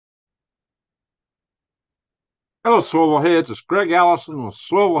Hello, Swivelheads. It's Greg Allison with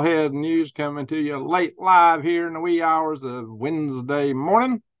Swivelhead News coming to you late live here in the wee hours of Wednesday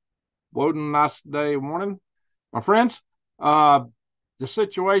morning. Woden, nice day morning. My friends, uh, the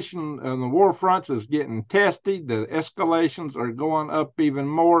situation on the war fronts is getting testy. The escalations are going up even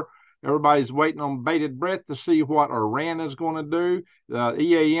more. Everybody's waiting on bated breath to see what Iran is going to do. The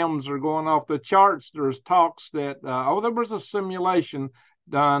EAMs are going off the charts. There's talks that, there was a simulation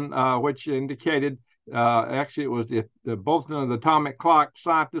done which indicated actually, it was the Bulletin of the Atomic Clock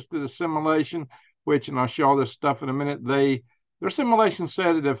scientists did a simulation, which, and I'll show all this stuff in a minute. Their simulation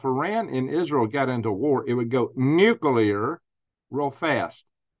said that if Iran and Israel got into war, it would go nuclear real fast.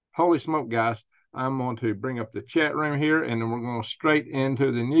 Holy smoke, guys. I'm going to bring up the chat room here, and then we're going straight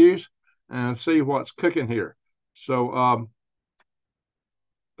into the news and see what's cooking here. So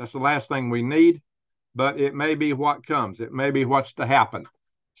that's the last thing we need, but it may be what comes. It may be what's to happen.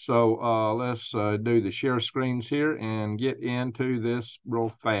 So let's do the share screens here and get into this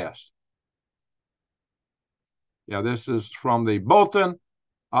real fast. Yeah, this is from the Bulletin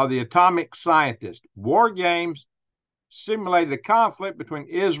of the Atomic Scientist. Wargames simulated a conflict between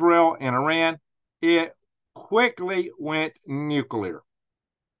Israel and Iran. It quickly went nuclear.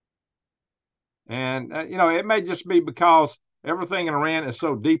 And, it may just be because everything in Iran is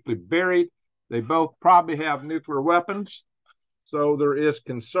so deeply buried. They both probably have nuclear weapons. So there is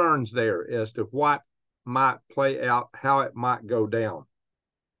concerns there as to what might play out, how it might go down.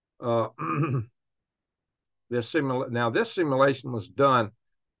 This simulation was done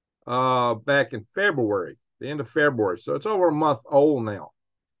back in February, the end of February. So it's over a month old now.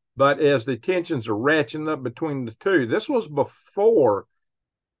 But as the tensions are ratcheting up between the two, this was before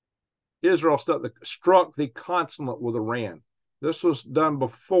Israel struck the consulate with Iran. This was done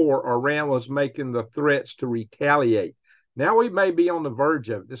before Iran was making the threats to retaliate. Now we may be on the verge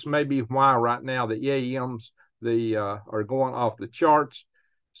of it. This may be why right now the EAMs are going off the charts.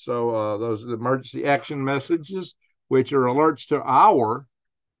 So those are the emergency action messages, which are alerts to our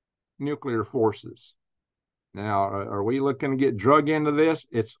nuclear forces. Now, are we looking to get drug into this?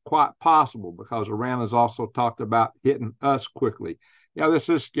 It's quite possible because Iran has also talked about hitting us quickly. Yeah, this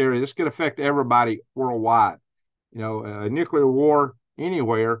is scary. This could affect everybody worldwide. A nuclear war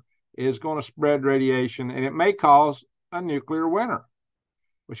anywhere is going to spread radiation, and it may cause a nuclear winter,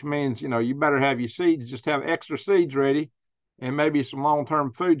 which means, you better have your seeds, just have extra seeds ready and maybe some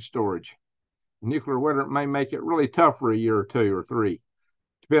long-term food storage. Nuclear winter may make it really tough for a year or two or three,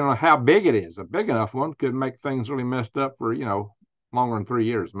 depending on how big it is. A big enough one could make things really messed up for, longer than 3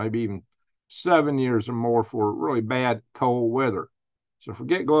 years, maybe even 7 years or more for really bad cold weather. So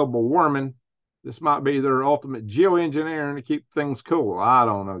forget global warming. This might be their ultimate geoengineering to keep things cool. I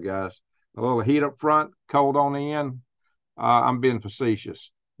don't know, guys. A little heat up front, cold on the end. I'm being facetious,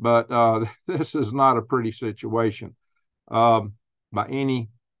 but this is not a pretty situation by any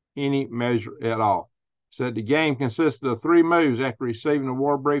measure at all. Said the game consisted of 3 moves after receiving the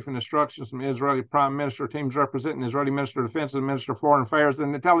war briefing instructions from the Israeli Prime Minister. Teams representing the Israeli Minister of Defense and Minister of Foreign Affairs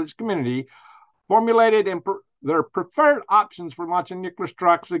and the intelligence community formulated their preferred options for launching nuclear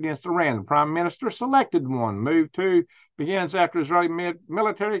strikes against Iran. The Prime Minister selected one. Move 2 begins after Israeli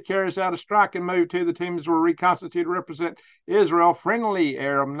military carries out a strike, and Move 2, the teams were reconstituted to represent Israel, friendly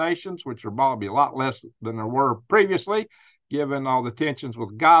Arab nations, which are probably a lot less than there were previously, given all the tensions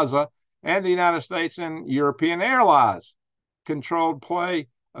with Gaza, and the United States and European allies. A controlled play,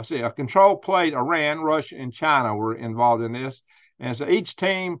 Iran, Russia, and China were involved in this. And so each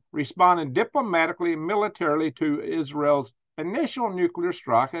team responded diplomatically and militarily to Israel's initial nuclear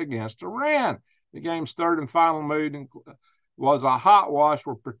strike against Iran. The game's third and final mood was a hot wash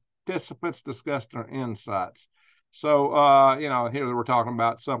where participants discussed their insights. So, here we're talking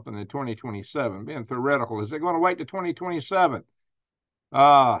about something in 2027, being theoretical. Is it going to wait to 2027?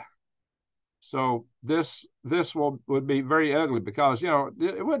 So this would be very ugly because,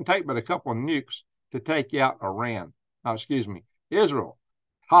 it wouldn't take but a couple of nukes to take out Iran. Israel.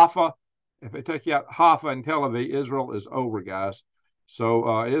 Haifa, if they take out Haifa and Tel Aviv, Israel is over, guys.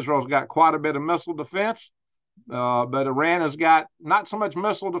 So Israel's got quite a bit of missile defense, but Iran has got not so much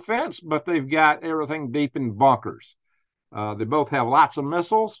missile defense, but they've got everything deep in bunkers. They both have lots of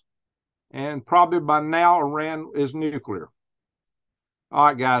missiles, and probably by now Iran is nuclear. All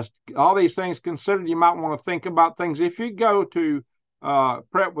right, guys, all these things considered, you might want to think about things. If you go to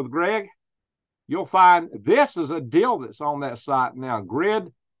Prep with Greg, you'll find this is a deal that's on that site now.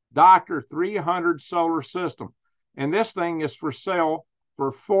 Grid Doctor 300 solar system. And this thing is for sale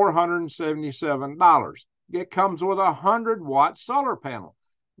for $477. It comes with a 100-watt solar panel.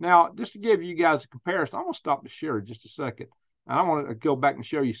 Now, just to give you guys a comparison, I'm going to stop the share just a second. I want to go back and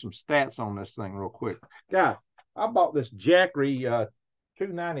show you some stats on this thing real quick. Guys, I bought this Jackery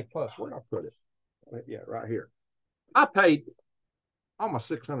 290 plus. Where did I put it? Yeah, right here. I paid almost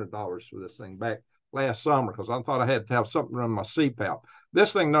 $600 for this thing back last summer because I thought I had to have something run my CPAP.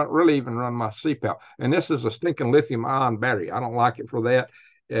 This thing don't really even run my CPAP, and this is a stinking lithium-ion battery. I don't like it for that.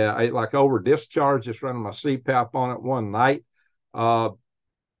 I like over discharge, just running my CPAP on it one night. And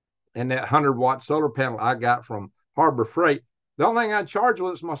that 100-watt solar panel I got from Harbor Freight, the only thing I charge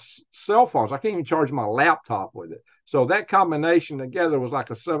with is my cell phones. I can't even charge my laptop with it. So that combination together was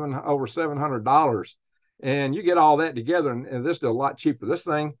like over $700. And you get all that together, and this is a lot cheaper. This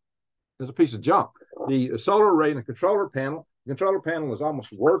thing is a piece of junk. The solar array and the controller panel is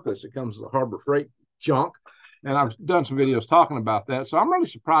almost worthless. It comes with the Harbor Freight junk. And I've done some videos talking about that. So I'm really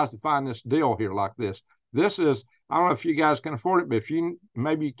surprised to find this deal here like this. This is, I don't know if you guys can afford it, but if you,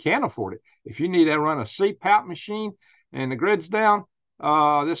 maybe you can afford it. If you need to run a CPAP machine and the grid's down,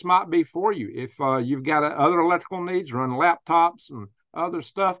 this might be for you. If you've got other electrical needs, run laptops and other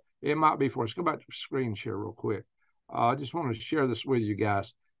stuff, it might be for us. Go back to screen share real quick. I just wanted to share this with you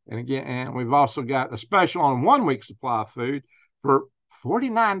guys. And again, and we've also got a special on 1 week supply of food for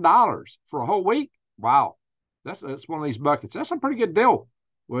 $49 for a whole week. Wow. That's one of these buckets. That's a pretty good deal.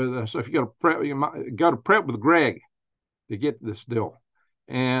 With so if you go to prep, you might go to Prep with Greg to get this deal.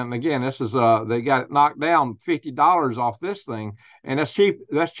 And again, this is they got it knocked down $50 off this thing, and that's cheap.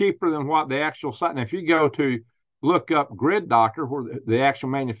 That's cheaper than what the actual site. And if you go to look up Grid Doctor, where the actual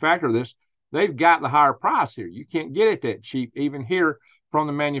manufacturer of this, they've got the higher price here. You can't get it that cheap even here from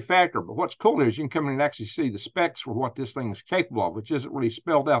the manufacturer. But what's cool is you can come in and actually see the specs for what this thing is capable of, which isn't really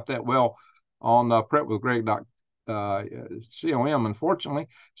spelled out that well on prepwithgreg.com. COM, unfortunately.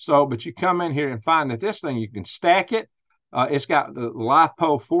 So, but you come in here and find that this thing, you can stack it. It's got the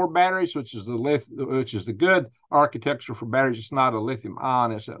LiPo 4 batteries, which is the good architecture for batteries. It's not a lithium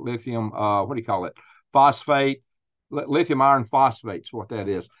ion. It's that lithium, what do you call it? Phosphate, lithium iron phosphate is what that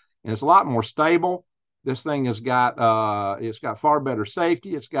is. And it's a lot more stable. This thing has got, it's got far better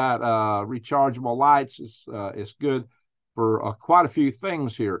safety. It's got rechargeable lights. It's good for quite a few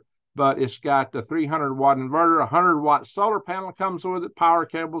things here. But it's got the 300-watt inverter, 100-watt solar panel comes with it, power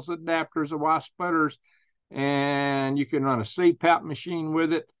cables, adapters, Y splitters, and you can run a CPAP machine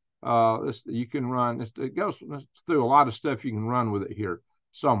with it. You can run, it goes through a lot of stuff you can run with it here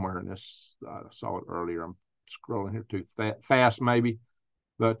somewhere in this. I saw it earlier. I'm scrolling here too fast maybe.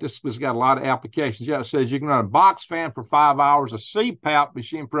 But this has got a lot of applications. Yeah, it says you can run a box fan for 5 hours, a CPAP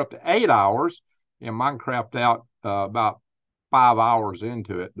machine for up to 8 hours. And mine crapped out about 5 hours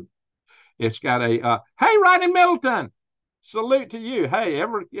into it. It's got a, hey, Rodney Middleton, salute to you. Hey,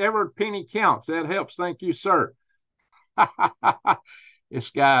 every penny counts. That helps. Thank you, sir. It's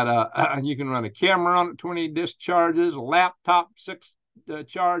got, you can run a camera on it, 20 discharges, a laptop, 6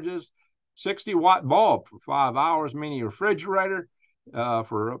 charges, 60-watt bulb for 5 hours, mini refrigerator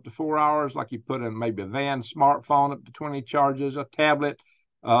for up to 4 hours, like you put in maybe a van, smartphone, up to 20 charges, a tablet,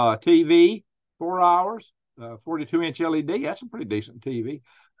 TV, 4 hours, 42-inch LED. That's a pretty decent TV.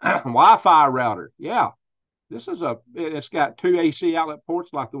 Wi-Fi router. Yeah. It's got 2 AC outlet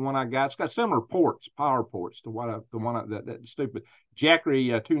ports like the one I got. It's got similar ports, power ports to that stupid Jackery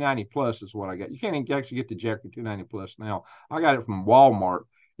 290 Plus is what I got. You can't even actually get the Jackery 290 Plus now. I got it from Walmart.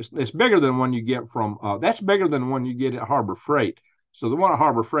 It's bigger than one you get from, that's bigger than one you get at Harbor Freight. So the one at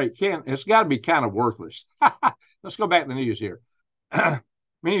Harbor Freight it's got to be kind of worthless. Let's go back to the news here.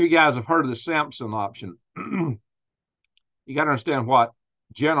 Many of you guys have heard of the Samson option. You got to understand what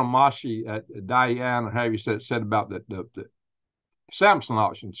General Mashi Dayan, or however you said about the Samson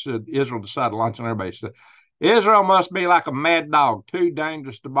option. Should Israel decide to launch on everybody? Said Israel must be like a mad dog, too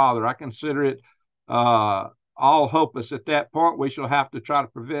dangerous to bother. I consider it all hopeless at that point. We shall have to try to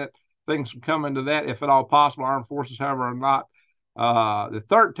prevent things from coming to that, if at all possible. Armed forces, however, are not the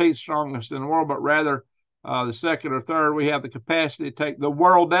 13th strongest in the world, but rather the second or third. We have the capacity to take the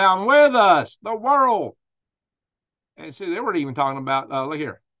world down with us. The world. And see, they weren't even talking about, look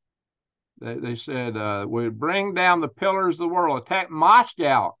here. They said, we bring down the pillars of the world, attack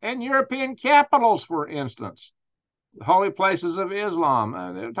Moscow and European capitals, for instance, the holy places of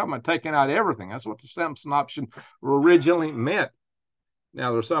Islam. They're talking about taking out everything. That's what the Samson option originally meant.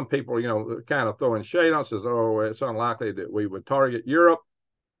 Now, there's some people, kind of throwing shade on, says, oh, it's unlikely that we would target Europe.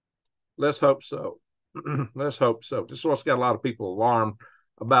 Let's hope so. Let's hope so. This is what's got a lot of people alarmed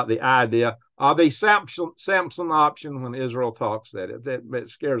about the idea of a Samson option when Israel talks that. It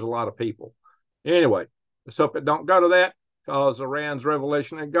scares a lot of people. Anyway, let's hope it don't go to that, because Iran's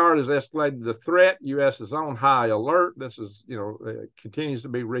Revolutionary Guard has escalated the threat. U.S. is on high alert. This is, continues to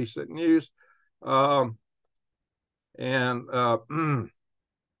be recent news.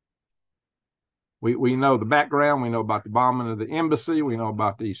 We know the background. We know about the bombing of the embassy. We know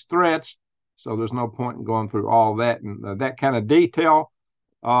about these threats. So there's no point in going through all that and that kind of detail.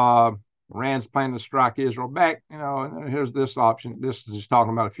 Iran's planning to strike Israel back. You know, here's this option. This is just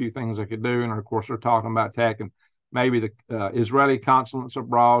talking about a few things they could do. And of course, they're talking about attacking maybe the Israeli consulates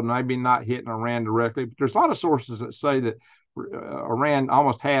abroad, maybe not hitting Iran directly. But there's a lot of sources that say that Iran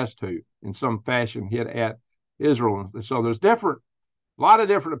almost has to, in some fashion, hit at Israel. So there's a lot of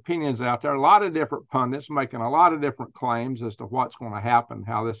different opinions out there, a lot of different pundits making a lot of different claims as to what's going to happen,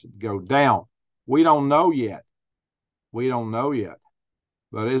 how this would go down. We don't know yet. We don't know yet.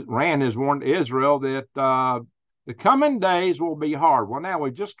 But Iran has warned Israel that the coming days will be hard. Well, now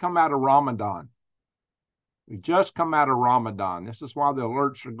we've just come out of Ramadan. We've just come out of Ramadan. This is why the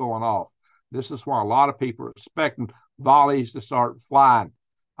alerts are going off. This is why a lot of people are expecting volleys to start flying.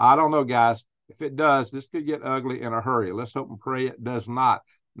 I don't know, guys. If it does, this could get ugly in a hurry. Let's hope and pray it does not.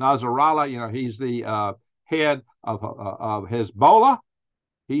 Nasrallah, you know, he's the head of Hezbollah.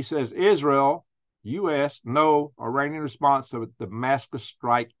 He says Israel, U.S., no Iranian response to the Damascus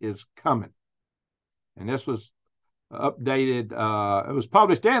strike is coming. And this was updated. It was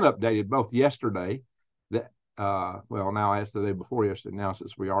published and updated both yesterday. Well, now as the day before yesterday, now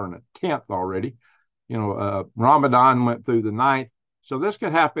since we are in the 10th already, you know, Ramadan went through the 9th. So this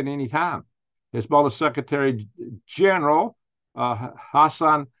could happen anytime. Hezbollah Secretary General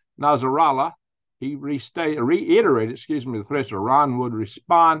Hassan Nasrallah, he reiterated, the threats Iran would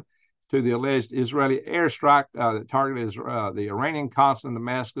respond to the alleged Israeli airstrike that targeted the Iranian consulate in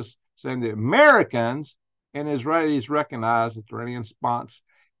Damascus, saying the Americans and Israelis recognize that the Iranian response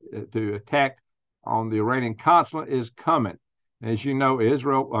to attack on the Iranian consulate is coming. As you know,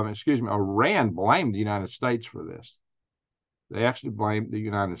 Iran blamed the United States for this. They actually blamed the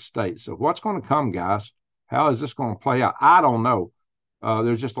United States. So what's going to come, guys? How is this going to play out? I don't know.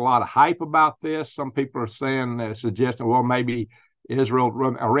 There's just a lot of hype about this. Some people are saying, suggesting, well, maybe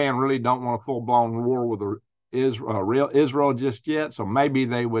Iran really don't want a full-blown war with Israel just yet. So maybe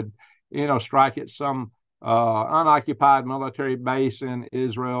they would, you know, strike at some unoccupied military base in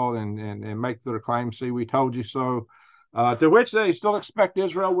Israel and make their claim. See, we told you so. To which they still expect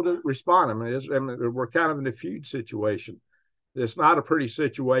Israel would respond. I mean, we're kind of in a feud situation. It's not a pretty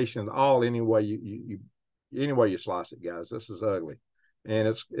situation at all. Any way you slice it, guys. This is ugly, and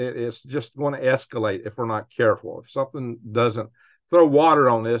it's just going to escalate if we're not careful. If something doesn't throw water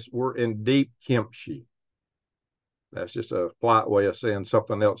on this, we're in deep kimchi. That's just a polite way of saying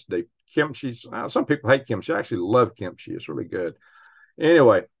something else deep. Kimchi. Some people hate kimchi. I actually love kimchi. It's really good.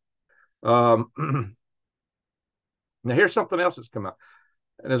 Anyway, now here's something else that's come out.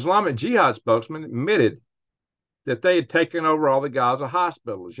 An Islamic Jihad spokesman admitted that they had taken over all the Gaza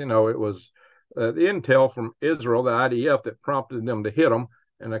hospitals. You know, it was the intel from Israel, the IDF, that prompted them to hit them.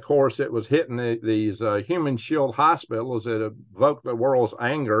 And of course, it was hitting these human shield hospitals that evoked the world's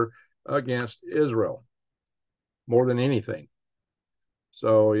anger against Israel more than anything.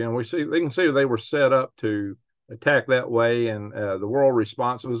 So, you know, they can see they were set up to attack that way, and the world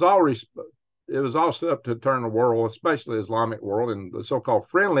response, it was all set up to turn the world, especially the Islamic world, and the so-called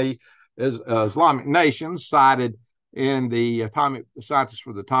friendly Islamic nations cited in the Scientists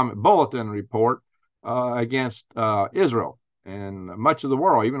for the Atomic Bulletin report against Israel and much of the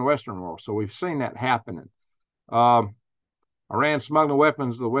world, even the Western world. So we've seen that happening. Iran smuggling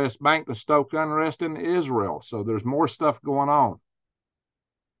weapons to the West Bank to stoke unrest in Israel. So there's more stuff going on.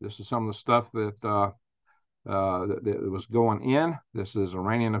 This is some of the stuff that was going in. This is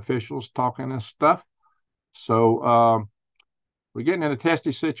Iranian officials talking this stuff. So we're getting in a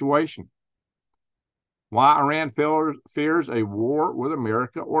testy situation. Why Iran fears a war with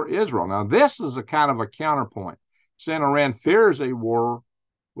America or Israel. Now, this is a kind of a counterpoint, saying Iran fears a war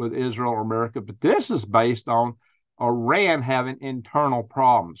with Israel or America, but this is based on Iran having internal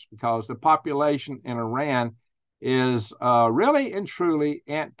problems because the population in Iran is really and truly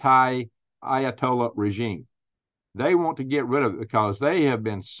anti-Ayatollah regime. They want to get rid of it because they have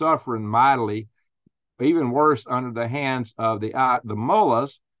been suffering mightily, even worse under the hands of the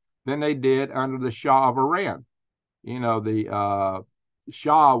mullahs than they did under the Shah of Iran. You know, the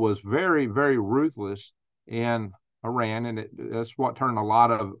Shah was very, very ruthless in Iran, and that's what turned a lot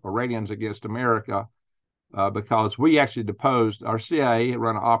of Iranians against America because we actually deposed, our CIA had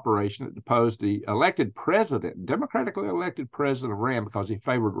run an operation that deposed the elected president, democratically elected president of Iran because he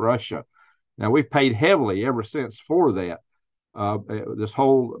favored Russia. Now, we paid heavily ever since for that. This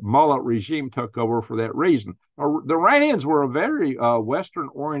whole mullah regime took over for that reason. The Iranians were a very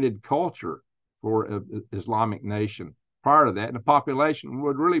Western-oriented culture for Islamic nation prior to that, and the population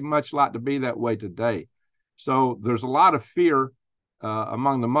would really much like to be that way today. So there's a lot of fear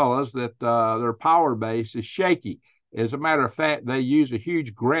among the mullahs that their power base is shaky. As a matter of fact, they used a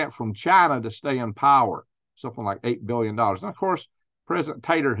huge grant from China to stay in power, something like $8 billion. And of course, President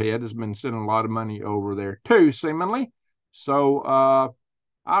Taterhead has been sending a lot of money over there too, seemingly. So I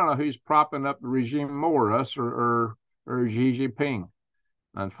don't know who's propping up the regime more, us or Xi Jinping,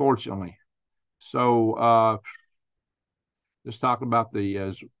 unfortunately. So just talking about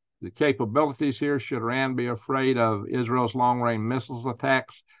the capabilities here. Should Iran be afraid of Israel's long-range missiles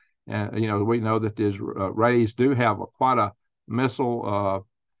attacks? And we know that the Israelis do have quite a missile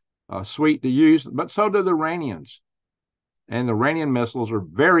suite to use, but so do the Iranians. And the Iranian missiles are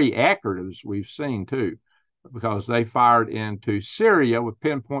very accurate, as we've seen too, because they fired into Syria with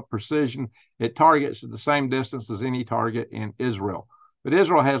pinpoint precision. It targets at the same distance as any target in Israel. But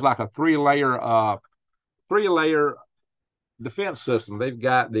Israel has like a three-layer defense system. They've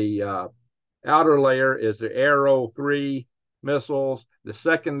got the outer layer is the Arrow 3 missiles. The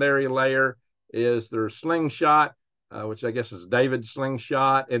secondary layer is their slingshot, which I guess is David's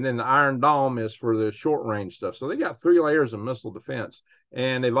slingshot. And then the Iron Dome is for the short range stuff. So they got 3 layers of missile defense.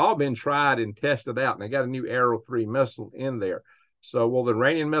 And they've all been tried and tested out. And they got a new Arrow 3 missile in there. So will the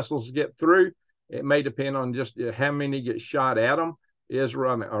Iranian missiles get through? It may depend on just how many get shot at them.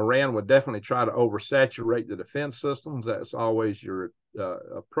 Iran would definitely try to oversaturate the defense systems. That's always your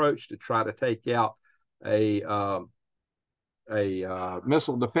approach, to try to take out a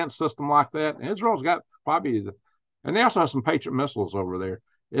missile defense system like that. And Israel's got probably and they also have some Patriot missiles over there.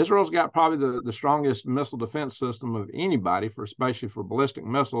 Israel's got probably the strongest missile defense system of anybody, especially for ballistic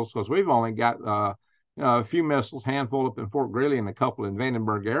missiles, because we've only got a few missiles, handful up in Fort Greely and a couple in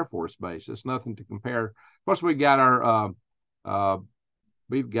Vandenberg Air Force Base. It's nothing to compare. Of course, we've got our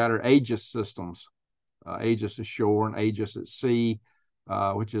Aegis systems, Aegis ashore and Aegis at sea,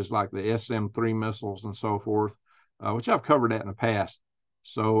 which is like the SM-3 missiles and so forth, which I've covered that in the past.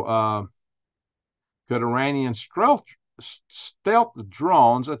 So could Iranian stealth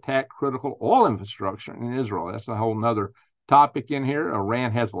drones attack critical oil infrastructure in Israel? That's a whole nother topic in here.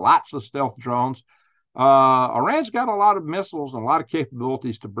 Iran has lots of stealth drones. Iran's got a lot of missiles and a lot of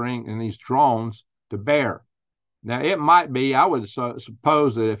capabilities to bring in these drones to bear. Now, it might be, I would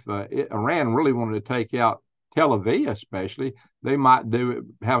suppose that if Iran really wanted to take out Tel Aviv, especially, they might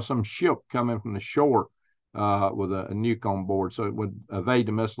have some ship coming from the shore with a nuke on board, so it would evade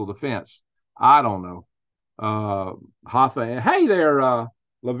the missile defense. I don't know. Hey there,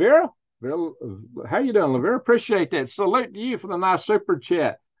 Lavera. How you doing, Lavera? Appreciate that. Salute to you for the nice super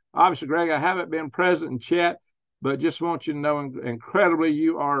chat. Obviously, Greg, I haven't been present in chat, but just want you to know incredibly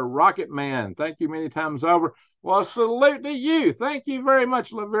you are a rocket man. Thank you many times over. Well, salute to you. Thank you very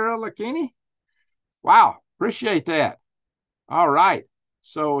much, Lavera Lakini. Wow, appreciate that. All right,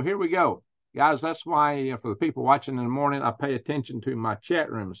 so here we go. Guys, that's why for the people watching in the morning, I pay attention to my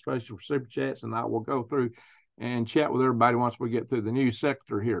chat room, especially for super chats, and I will go through and chat with everybody once we get through the news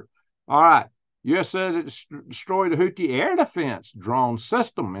sector here. All right, U.S. said it destroyed the Houthi air defense drone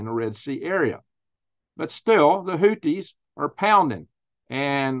system in the Red Sea area. But still, the Houthis are pounding,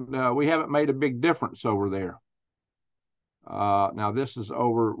 and we haven't made a big difference over there. Now, this is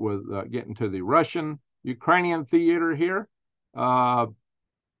over with getting to the Russian-Ukrainian theater here.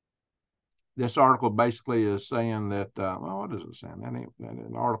 This article basically is saying that, well, what is it saying? That ain't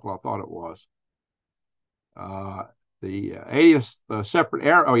an article I thought it was. The 80th separate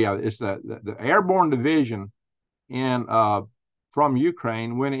it's the airborne division from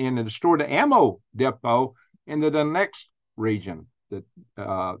Ukraine went in and destroyed the ammo depot in the Donetsk region.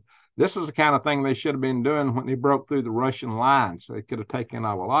 This is the kind of thing they should have been doing when they broke through the Russian lines. They could have taken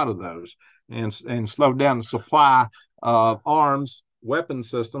out a lot of those and slowed down the supply of arms, weapon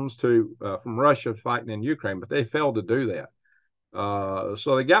systems from Russia fighting in Ukraine, but they failed to do that.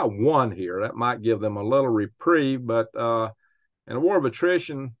 So they got one here. That might give them a little reprieve, but in a war of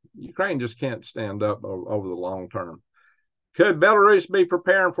attrition, Ukraine just can't stand up over the long term. Could Belarus be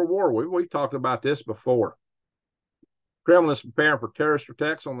preparing for war? We've talked about this before. Kremlin is preparing for terrorist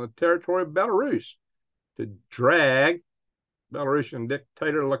attacks on the territory of Belarus to drag Belarusian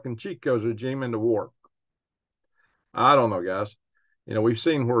dictator Lukashenko's regime into war. I don't know, guys. We've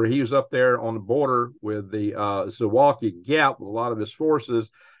seen where he was up there on the border with the Zawalki Gap with a lot of his forces,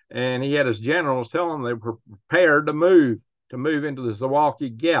 and he had his generals telling them they were prepared to move into the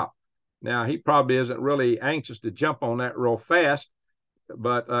Zawalki Gap. Now, he probably isn't really anxious to jump on that real fast,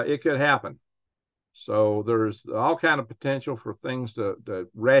 but it could happen. So there's all kind of potential for things to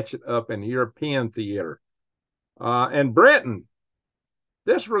ratchet up in the European theater. And Britain,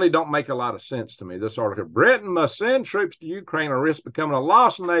 this really don't make a lot of sense to me, this article. Britain must send troops to Ukraine or risk becoming a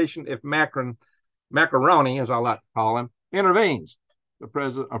lost nation if Macaroni, as I like to call him, intervenes. the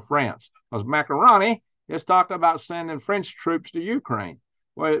president of France, because Macaroni has talked about sending French troops to Ukraine.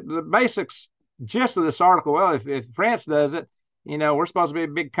 Well, the basic gist of this article, well, if France does it, you know, we're supposed to be a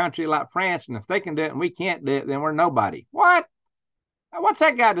big country like France, and if they can do it and we can't do it, then we're nobody. What? What's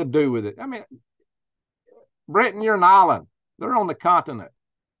that got to do with it? I mean, Britain, you're an island. They're on the continent.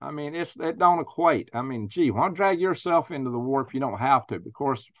 I mean, it don't equate. I mean, gee, why drag yourself into the war if you don't have to? Of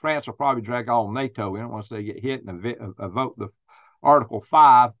course, France will probably drag all NATO in once they get hit and vote the Article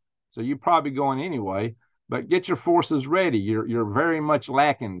 5. So you're probably going anyway. But get your forces ready. You're very much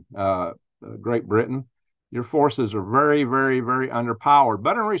lacking, Great Britain. Your forces are very, very, very underpowered.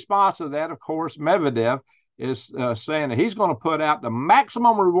 But in response to that, of course, Medvedev is saying that he's going to put out the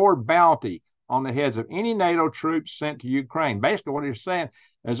maximum reward bounty on the heads of any NATO troops sent to Ukraine. Basically, what he's saying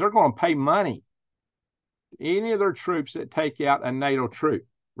is they're going to pay money to any of their troops that take out a NATO troop.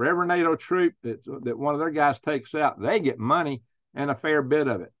 For every NATO troop that one of their guys takes out, they get money and a fair bit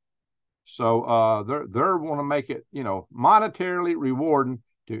of it. So they're want to make it, you know, monetarily rewarding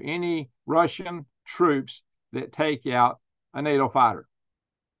to any Russian troops that take out a NATO fighter.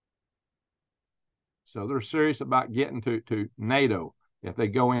 So they're serious about getting to NATO if they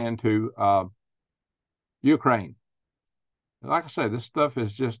go into Ukraine. Like I said, this stuff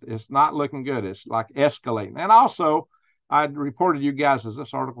is just, it's not looking good. It's like escalating. And also, I reported you guys, is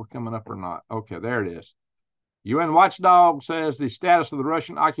this article coming up or not? Okay, there it is. UN watchdog says the status of the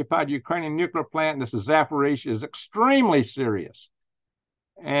Russian-occupied Ukrainian nuclear plant, this is Zaporizhzhia, is extremely serious.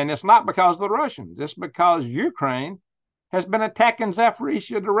 And it's not because of the Russians. It's because Ukraine has been attacking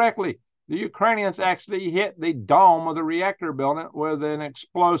Zaporizhzhia directly. The Ukrainians actually hit the dome of the reactor building with an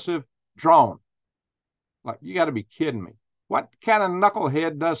explosive drone. Like, you got to be kidding me. What kind of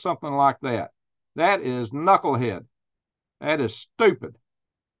knucklehead does something like that? That is knucklehead. That is stupid.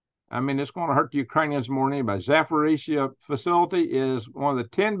 I mean, it's going to hurt the Ukrainians more than anybody. Zaporizhzhia facility is one of the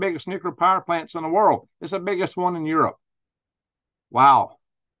 10 biggest nuclear power plants in the world. It's the biggest one in Europe. Wow.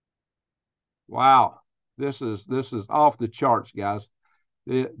 Wow. This is off the charts, guys.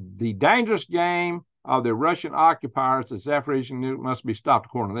 The dangerous game of the Russian occupiers, the Zaporizhzhia nuke, must be stopped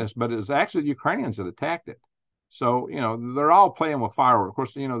according to this, but it was actually the Ukrainians that attacked it. So, you know, they're all playing with fireworks. Of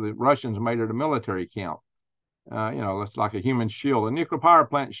course, you know, the Russians made it a military account. You know, it's like a human shield, a nuclear power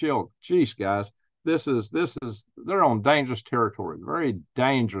plant shield. Jeez, guys, they're on dangerous territory, very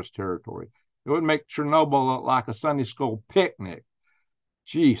dangerous territory. It would make Chernobyl look like a Sunday school picnic.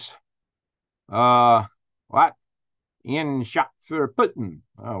 Jeez. What? In shot for Putin.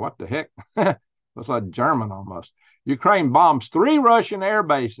 Oh, what the heck? Looks like German almost. Ukraine bombs 3 Russian air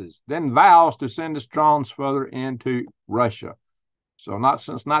bases, then vows to send its drones further into Russia. So not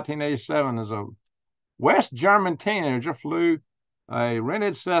since 1987 as a West German teenager flew a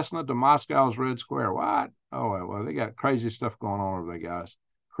rented Cessna to Moscow's Red Square. What? Oh, well, they got crazy stuff going on over there, guys.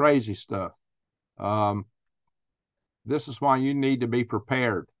 Crazy stuff. This is why you need to be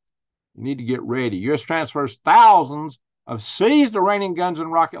prepared. You need to get ready. U.S. transfers thousands of seized Iranian guns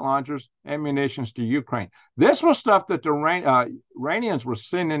and rocket launchers and munitions to Ukraine. This was stuff that the Iranians were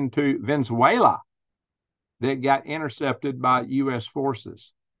sending to Venezuela that got intercepted by U.S.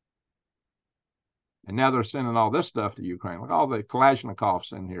 forces. And now they're sending all this stuff to Ukraine. Look at all the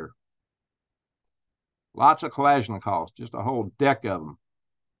Kalashnikovs in here. Lots of Kalashnikovs, just a whole deck of them.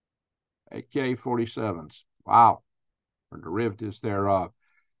 AK-47s. Wow. Or derivatives thereof.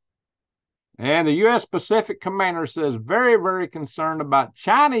 And the U.S. Pacific Commander says very, very concerned about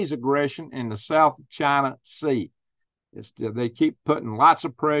Chinese aggression in the South China Sea. They keep putting lots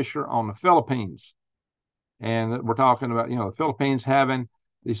of pressure on the Philippines. And we're talking about, you know, the Philippines having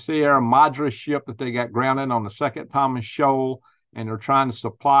the Sierra Madre ship that they got grounded on the Second Thomas Shoal, and they're trying to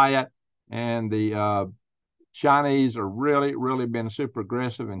supply it. And the Chinese are really, really being super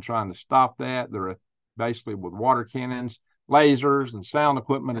aggressive in trying to stop that. They're basically with water cannons, lasers, and sound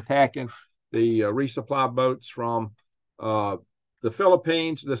equipment attacking the resupply boats from the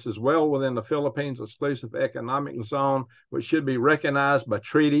Philippines. This is well within the Philippines exclusive economic zone, which should be recognized by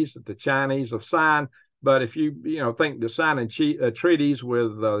treaties that the Chinese have signed. But if you think the signing treaties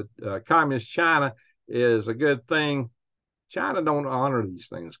with communist China is a good thing, China don't honor these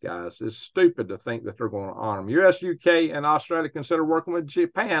things, guys. It's stupid to think that they're going to honor them. U.S., UK, and Australia consider working with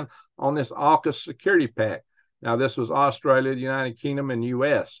Japan on this AUKUS security pact. Now, this was Australia, the United Kingdom, and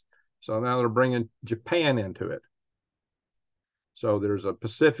U.S. So now they're bringing Japan into it. So there's a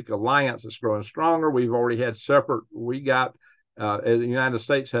Pacific alliance that's growing stronger. We've already had separate. We got, the United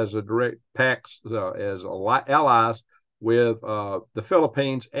States has a direct pact as allies with the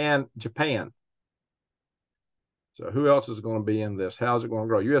Philippines and Japan. So who else is going to be in this? How's it going to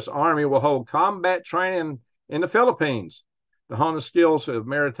grow? U.S. Army will hold combat training in the Philippines. to hone the skills of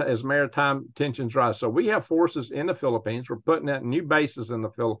maritime tensions rise. So we have forces in the Philippines. We're putting out new bases in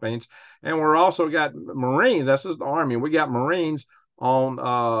the Philippines, and we're also got Marines. This is the Army. We got Marines on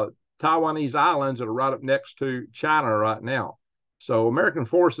Taiwanese islands that are right up next to China right now. So American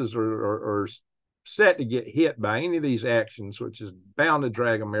forces are set to get hit by any of these actions, which is bound to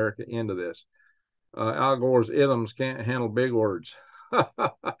drag America into this. Al Gore's idioms can't handle big words.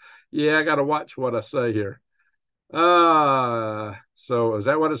 Yeah, I got to watch what I say here. So is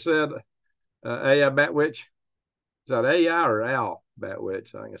that what it said? AI Batwitch? Is that AI or Al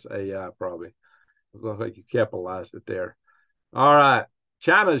Batwitch? I think it's AI probably. It looks like you capitalized it there. All right.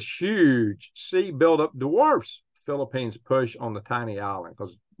 China's huge sea buildup dwarfs Philippines' push on the tiny island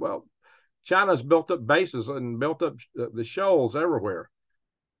because, well, China's built up bases and built up the shoals everywhere.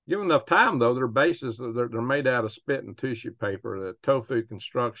 Given enough time, though, their bases, they're made out of spit and tissue paper, the tofu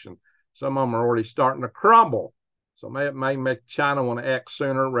construction. Some of them are already starting to crumble. So it may make China want to act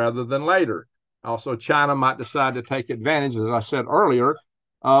sooner rather than later. Also, China might decide to take advantage, as I said earlier,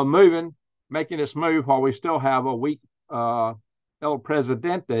 of making this move while we still have a weak El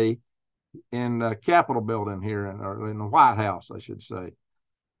Presidente in the Capitol building here, in the White House, I should say.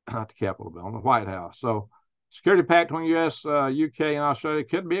 Not the Capitol building, the White House. So security pact between U.S., UK, and Australia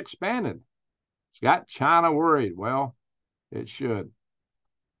could be expanded. It's got China worried. Well, it should.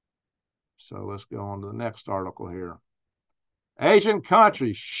 So let's go on to the next article here. Asian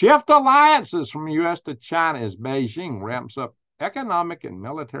countries shift alliances from U.S. to China as Beijing ramps up economic and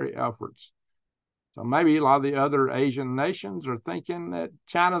military efforts. So maybe a lot of the other Asian nations are thinking that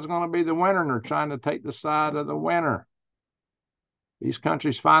China's going to be the winner and they're trying to take the side of the winner. These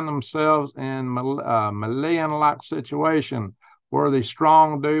countries find themselves in Malayan-like situation where the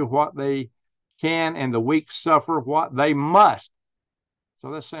strong do what they can and the weak suffer what they must. So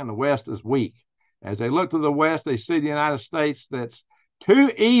that's saying the West is weak. As they look to the West, they see the United States that's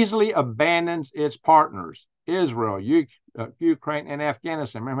too easily abandons its partners, Israel, Ukraine, and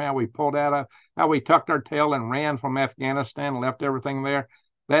Afghanistan. Remember how we pulled out of, how we tucked our tail and ran from Afghanistan and left everything there?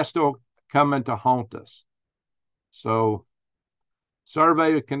 That's still coming to haunt us. So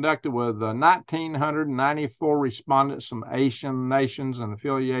survey was conducted with 1,994 respondents from Asian nations and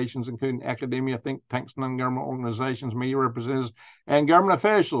affiliations, including academia, think tanks, non-government organizations, media representatives, and government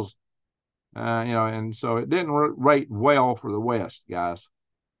officials. And so it didn't rate well for the West, guys.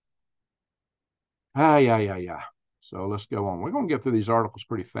 Yeah. So let's go on. We're going to get through these articles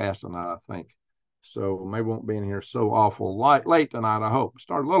pretty fast tonight, I think. So maybe won't be in here so awful late tonight, I hope.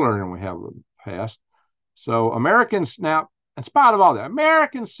 Start a little earlier than we have in the past. So Americans now, in spite of all that,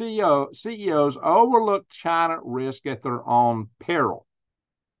 American CEOs overlook China risk at their own peril.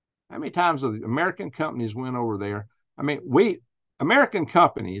 How many times have American companies went over there? I mean, American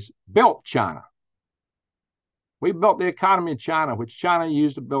companies built China. We built the economy of China, which China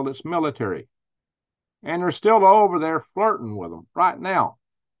used to build its military. And they're still over there flirting with them right now.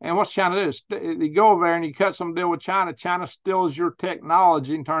 And what's China do? You go over there and you cut some deal with China. China steals your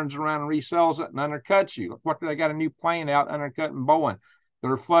technology and turns around and resells it and undercuts you. What, they got a new plane out undercutting Boeing.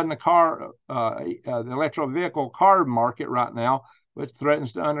 They're flooding the electric vehicle car market right now, which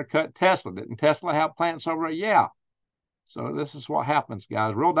threatens to undercut Tesla. Didn't Tesla have plants over there? Yeah. So this is what happens,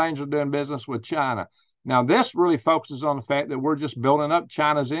 guys. Real danger doing business with China. Now, this really focuses on the fact that we're just building up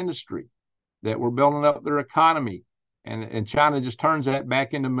China's industry, that we're building up their economy. And China just turns that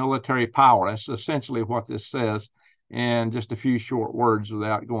back into military power. That's essentially what this says in just a few short words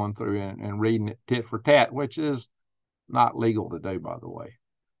without going through and reading it tit for tat, which is not legal today, by the way.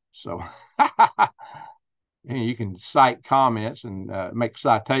 So you can cite comments and make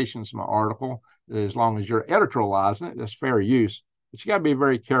citations from an article as long as you're editorializing it. That's fair use. But you got to be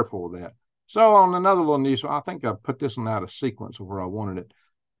very careful with that. So on another little news, I think I put this one out of sequence of where I wanted it.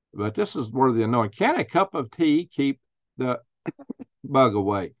 But this is worthy of knowing. Can a cup of tea keep the bug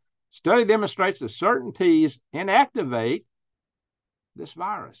away? Study demonstrates that certain teas inactivate this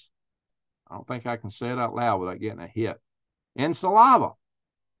virus. I don't think I can say it out loud without getting a hit. In saliva,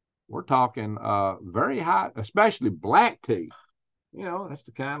 we're talking very high, especially black tea. You know, that's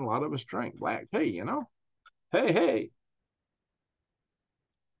the kind a lot of us drink, black tea, you know. Hey.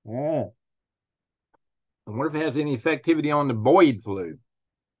 Oh. I wonder if it has any effectivity on the Boyd flu.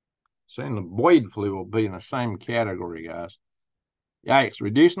 Saying the Boyd flu will be in the same category, guys. Yikes,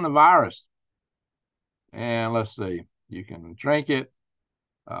 reducing the virus. And let's see, you can drink it,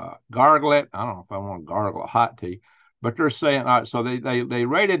 gargle it. I don't know if I want to gargle a hot tea, but they're saying, all right, so they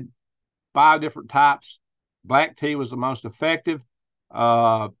rated 5 different types. Black tea was the most effective,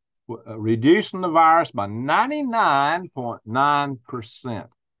 reducing the virus by 99.9%.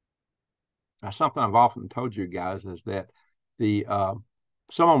 Now, something I've often told you guys is that the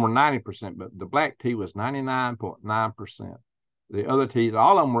some of them were 90%, but the black tea was 99.9%. The other teas,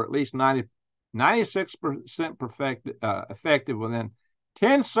 all of them were at least 96% effective within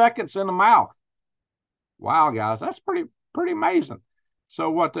 10 seconds in the mouth. Wow, guys, that's pretty amazing.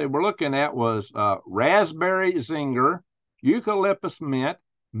 So what they were looking at was raspberry zinger, eucalyptus mint,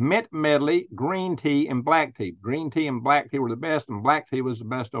 mint medley, green tea, and black tea. Green tea and black tea were the best, and black tea was the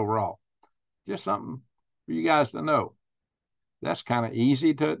best overall. Just something for you guys to know. That's kind of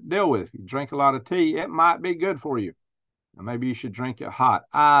easy to deal with. If you drink a lot of tea, it might be good for you. And maybe you should drink it hot.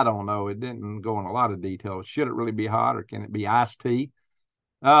 I don't know. It didn't go in a lot of detail. Should it really be hot, or can it be iced tea?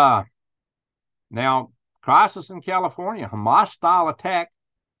 Now, crisis in California. Hamas-style attack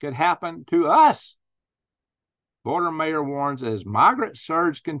could happen to us. Border mayor warns as migrant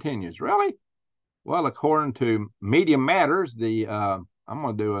surge continues. Really? Well, according to Media Matters, I'm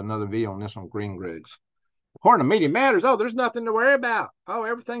going to do another video on this on Green Griggs. According to Media Matters, there's nothing to worry about.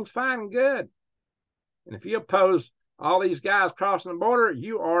 Everything's fine and good. And if you oppose all these guys crossing the border,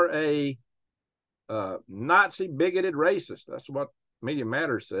 you are a Nazi, bigoted racist. That's what Media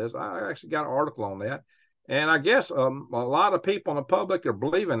Matters says. I actually got an article on that. And I guess a lot of people in the public are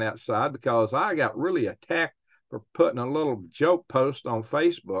believing that side, because I got really attacked for putting a little joke post on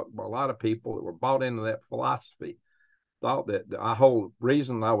Facebook by a lot of people that were bought into that philosophy. Thought that the whole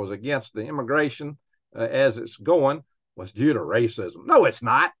reason I was against the immigration as it's going was due to racism. No, it's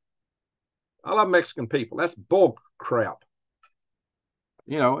not. I love Mexican people. That's bull crap.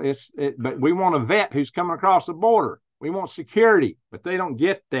 But we want a vet who's coming across the border. We want security, but they don't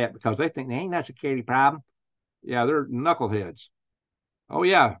get that because they think there ain't no security problem. Yeah, they're knuckleheads. Oh,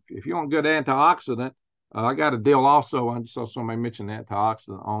 yeah, if you want good antioxidant, I got a deal also. I saw somebody mention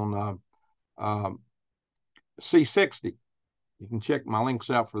antioxidant on C60. You can check my links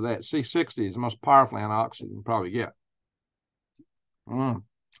out for that. C60 is the most powerful antioxidant you can probably get.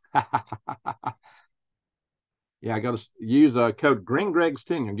 Yeah, I got to use code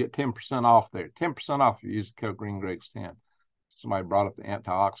GreenGregs10. You'll get 10% off there. 10% off if you use the code GreenGregs10. Somebody brought up the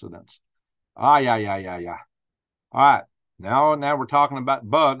antioxidants. Yeah. All right. Now we're talking about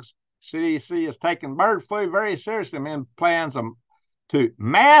bugs. CDC is taking bird flu very seriously. Plans to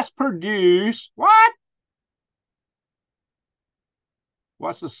mass produce what?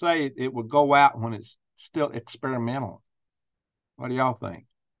 What's to say it will go out when it's still experimental? What do y'all think?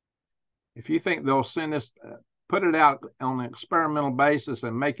 If you think they'll send this, put it out on an experimental basis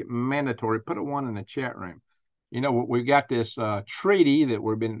and make it mandatory, put a one in the chat room. We got this treaty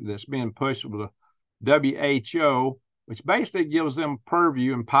that's being pushed with the WHO, which basically gives them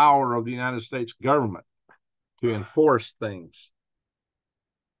purview and power of the United States government to enforce things.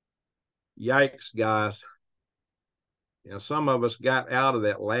 Yikes, guys. Some of us got out of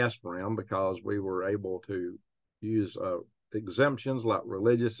that last round because we were able to use exemptions like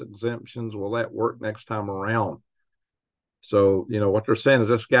religious exemptions. Will that work next time around? So, what they're saying is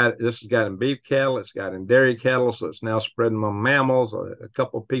this has got in beef cattle, it's got in dairy cattle, so it's now spreading among mammals. A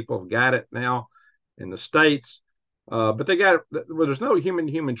couple of people have got it now in the States. But they got it, well, there's no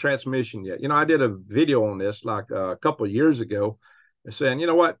human transmission yet. I did a video on this like a couple of years ago saying,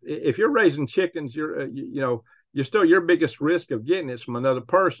 what, if you're raising chickens, you're still your biggest risk of getting it from another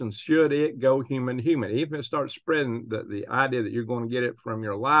person should it go human to human. Even if it starts spreading, the idea that you're going to get it from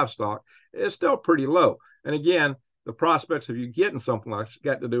your livestock is still pretty low. And again, the prospects of you getting something like this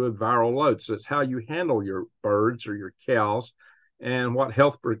got to do with viral loads. So it's how you handle your birds or your cows and what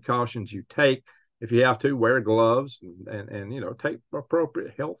health precautions you take. If you have to, wear gloves and take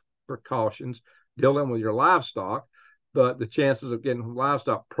appropriate health precautions dealing with your livestock. But the chances of getting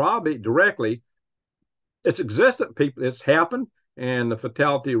livestock probably directly, it's existent, people, it's happened, and the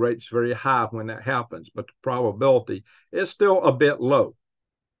fatality rate's very high when that happens, but the probability is still a bit low.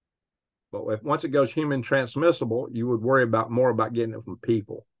 But once it goes human transmissible, you would worry more about getting it from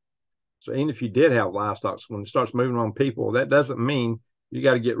people. So even if you did have livestock, when it starts moving on people, that doesn't mean you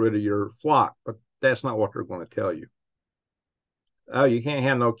got to get rid of your flock, but that's not what they're going to tell you. Oh, you can't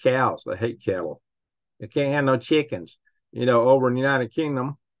have no cows. They hate cattle. You can't have no chickens. Over in the United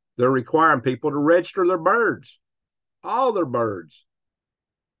Kingdom, they're requiring people to register their birds, all their birds.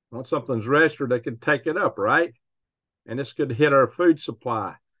 Once something's registered, they can take it up, right? And this could hit our food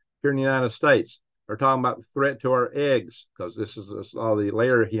supply here in the United States. They're talking about the threat to our eggs because this all the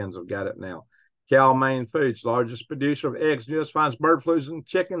layer hens have got it now. Cal-Maine Foods, largest producer of eggs, just finds bird flu in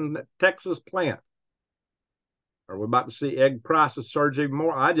chicken Texas plant. Are we about to see egg prices surge even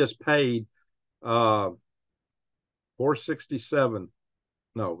more? I just paid $4.67.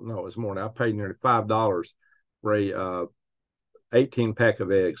 No, it's more than I paid nearly $5 for a 18 pack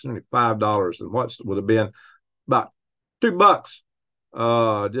of eggs, nearly $5, and what would have been about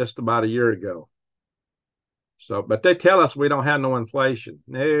 $2 just about a year ago. So, but they tell us we don't have no inflation.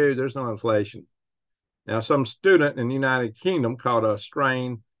 No, there's no inflation. Now, some student in the United Kingdom caught a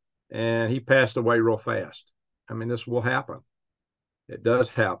strain, and he passed away real fast. I mean, this will happen. It does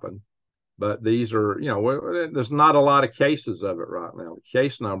happen. But these are, there's not a lot of cases of it right now. The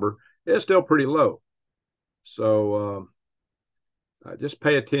case number is still pretty low. So just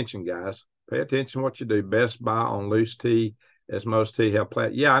pay attention, guys. Pay attention to what you do. Best Buy on loose tea, as most tea have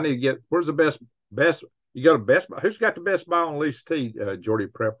plant. Yeah, I need to get, where's the best, you go to Best Buy. Who's got the Best Buy on loose tea, Jordy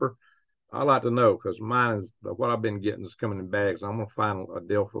Prepper? I'd like to know, because mine is, what I've been getting is coming in bags. I'm going to find a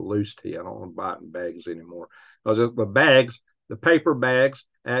deal for loose tea. I don't want to buy it in bags anymore. Because the bags, the paper bags,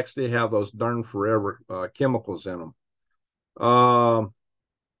 actually have those darn forever chemicals in them.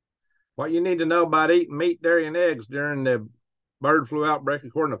 What you need to know about eating meat, dairy, and eggs during the bird flu outbreak,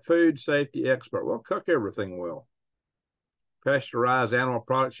 according to food safety expert. Well, cook everything well. Pasteurized animal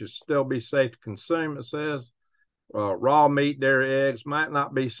products should still be safe to consume, it says. Raw meat, dairy, eggs might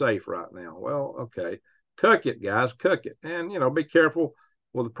not be safe right now. Well, okay. Cook it, guys. Cook it. And, be careful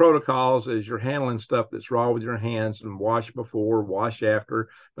with the protocols as you're handling stuff that's raw with your hands, and wash before, wash after.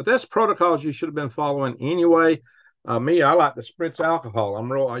 But that's protocols you should have been following anyway. Me, I like to spritz alcohol.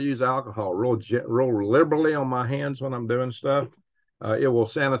 I use alcohol real liberally on my hands when I'm doing stuff. It will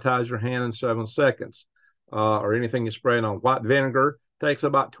sanitize your hand in 7 seconds. Or anything you spray it on. White vinegar takes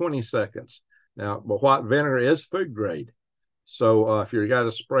about 20 seconds. Now, but white vinegar is food grade. So if you got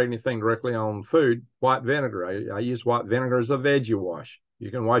to spray anything directly on food, white vinegar. I use white vinegar as a veggie wash.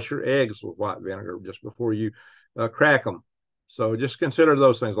 You can wash your eggs with white vinegar just before you crack them. So just consider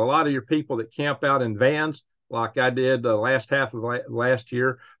those things. A lot of your people that camp out in vans, like I did the last half of last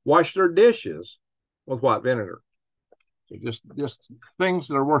year, wash their dishes with white vinegar. So just things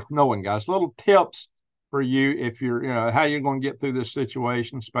that are worth knowing, guys. Little tips for you if you're, how you're going to get through this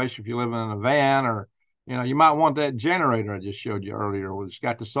situation, especially if you're living in a van, or, you might want that generator I just showed you earlier, where it's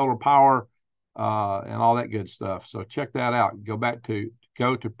got the solar power and all that good stuff. So check that out. Go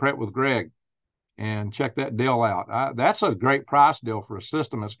to Prep with Greg and check that deal out. That's a great price deal for a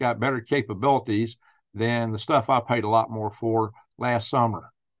system that's got better capabilities than the stuff I paid a lot more for last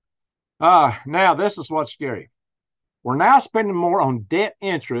summer. Now, this is what's scary. We're now spending more on debt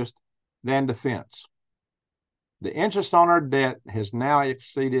interest than defense. The interest on our debt has now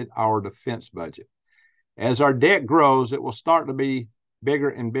exceeded our defense budget. As our debt grows, it will start to be bigger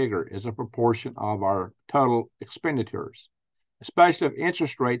and bigger as a proportion of our total expenditures, especially if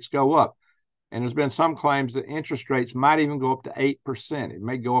interest rates go up. And there's been some claims that interest rates might even go up to 8%. It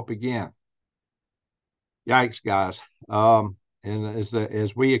may go up again. Yikes, guys. And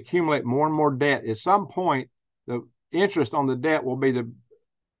as we accumulate more and more debt, at some point, the interest on the debt will be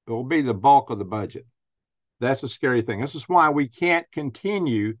the bulk of the budget. That's a scary thing. This is why we can't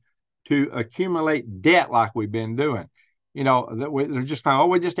continue to accumulate debt like we've been doing. They're just kind of,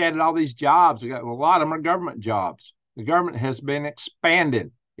 we just added all these jobs. A lot of them are government jobs. The government has been expanded,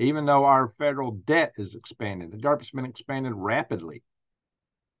 even though our federal debt is expanded. The government's been expanded rapidly.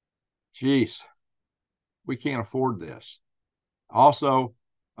 Jeez, we can't afford this. Also,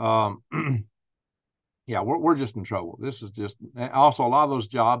 yeah, we're just in trouble. This is just, also a lot of those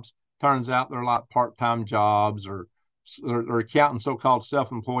jobs, turns out they're like part-time jobs, or they're accounting so-called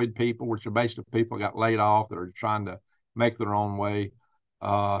self-employed people, which are basically people got laid off that are trying to make their own way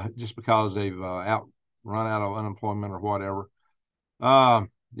just because they've run out of unemployment or whatever.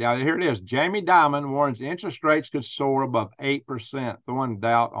 Yeah, here it is. Jamie Dimon warns interest rates could soar above 8%, throwing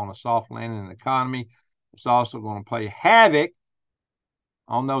doubt on a soft landing in the economy. It's also going to play havoc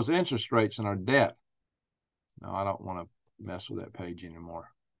on those interest rates and our debt. No, I don't want to mess with that page anymore.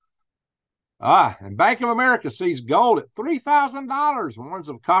 And Bank of America sees gold at $3,000, warns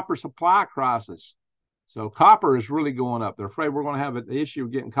of copper supply crisis. So copper is really going up. They're afraid we're going to have an issue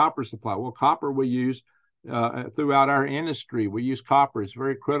of getting copper supply. Well, copper we use throughout our industry. We use copper. It's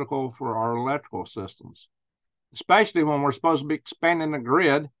very critical for our electrical systems, especially when we're supposed to be expanding the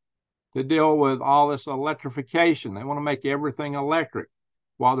grid to deal with all this electrification. They want to make everything electric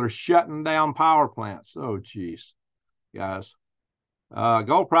while they're shutting down power plants. Oh, geez, guys.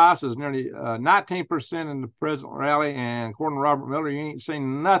 Gold price is nearly 19% in the present rally, and according to Robert Miller, you ain't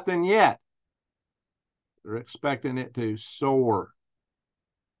seen nothing yet. They're expecting it to soar.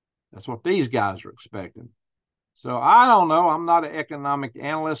 That's what these guys are expecting. So I don't know. I'm not an economic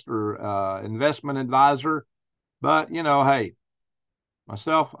analyst or investment advisor, but, hey,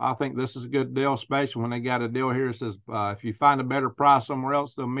 myself, I think this is a good deal, especially when they got a deal here that says if you find a better price somewhere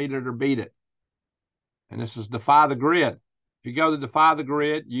else, they'll meet it or beat it. And this is Defy the Grid. If you go to Defy the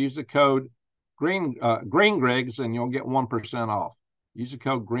Grid, use the code Green Gigs, and you'll get 1% off. Use the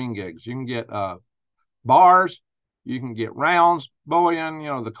code Green Gigs. You can get bars, you can get rounds, bullion,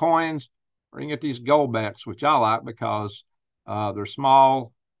 the coins, or you can get these gold backs, which I like because they're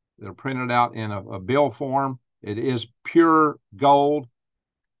small. They're printed out in a bill form. It is pure gold.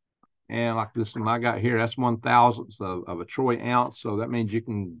 And like this one I got here, that's 1/1000th of a troy ounce. So that means you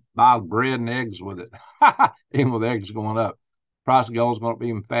can buy bread and eggs with it, even with eggs going up. Price of gold is going up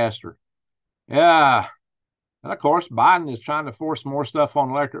even faster. Yeah. And of course, Biden is trying to force more stuff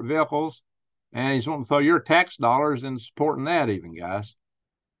on electric vehicles. And he's wanting to throw your tax dollars in supporting that even, guys.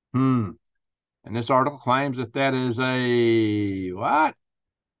 And this article claims that is a what?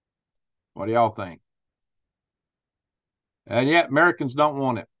 What do y'all think? And yet Americans don't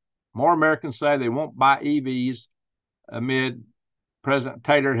want it. More Americans say they won't buy EVs amid President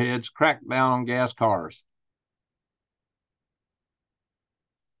Taterhead's crackdown on gas cars.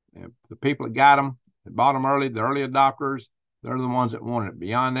 The people that got them, that bought them early, the early adopters, they're the ones that wanted it.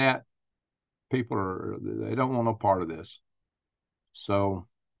 Beyond that, they don't want no part of this. So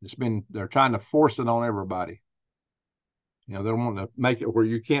they're trying to force it on everybody. They want to make it where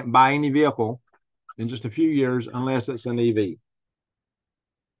you can't buy any vehicle in just a few years unless it's an EV.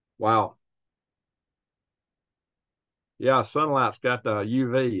 Wow. Yeah, sunlight's got the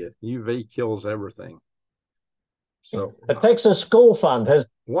UV. UV kills everything. So the Texas School Fund has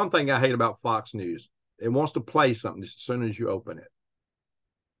one thing I hate about Fox News. It wants to play something just as soon as you open it.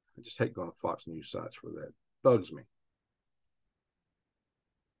 I just hate going to Fox News sites for that. It bugs me.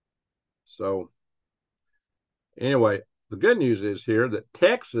 So anyway, the good news is here that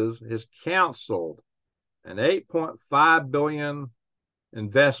Texas has canceled an $8.5 billion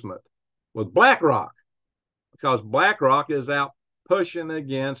investment with BlackRock because BlackRock is out pushing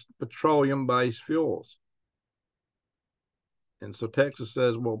against petroleum-based fuels. And so Texas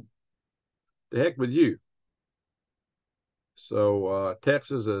says, well, the heck with you. So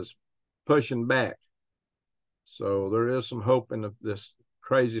Texas is pushing back. So there is some hope in this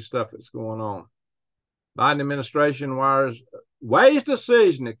crazy stuff that's going on. Biden administration weighs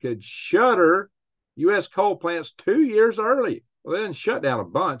decision that could shutter U.S. coal plants 2 years early. Well, they didn't shut down a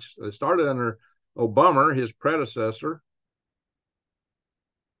bunch. They started under Obama, his predecessor.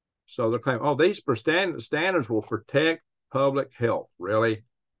 So they're claiming, these standards will protect public health. Really?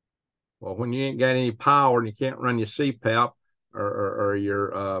 Well, when you ain't got any power and you can't run your CPAP or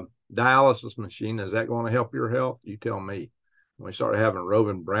your dialysis machine, is that going to help your health? You tell me. When we start having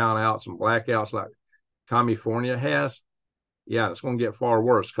roving brownouts and blackouts like California has, yeah, it's going to get far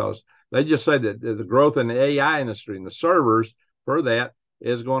worse because they just say that the growth in the AI industry and the servers for that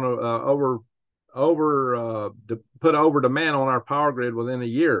is going to put over demand on our power grid within a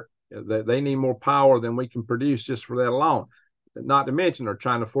year. They need more power than we can produce just for that alone. Not to mention they're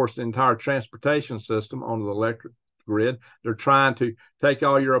trying to force the entire transportation system onto the electric grid. They're trying to take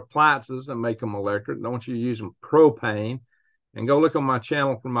all your appliances and make them electric. Don't you use them propane? And go look on my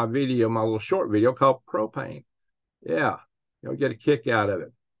channel for my video, my little short video called Propane. Yeah, you'll get a kick out of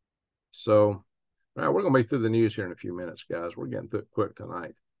it. So, all right, we're going to be through the news here in a few minutes, guys. We're getting through it quick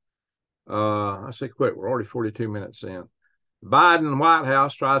tonight. I say quick. We're already 42 minutes in. Biden White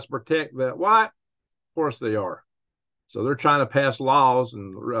House tries to protect that. What? Of course they are. So they're trying to pass laws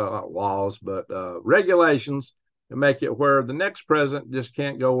and regulations to make it where the next president just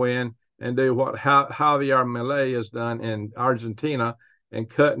can't go in and do what Javier Milei has done in Argentina and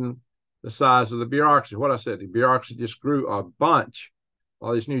cutting the size of the bureaucracy. What I said, the bureaucracy just grew a bunch.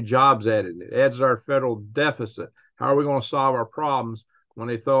 All these new jobs added. It adds to our federal deficit. How are we going to solve our problems when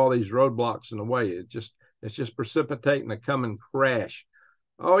they throw all these roadblocks in the way? It's just precipitating a coming crash.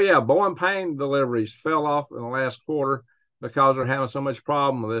 Oh, yeah, Boeing plane deliveries fell off in the last quarter because they're having so much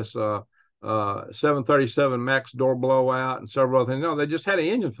problem with this 737 MAX door blowout and several other things. No, they just had an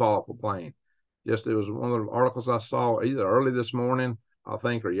engine fall off a plane. It was one of the articles I saw either early this morning, I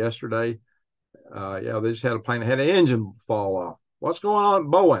think, or yesterday. They just had a plane that had an engine fall off. What's going on at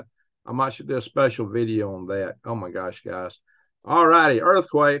Boeing? I should do a special video on that. Oh, my gosh, guys. All righty,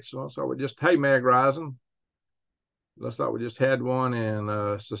 earthquakes. So we just, hey, Mag Rising. Looks like we just had one in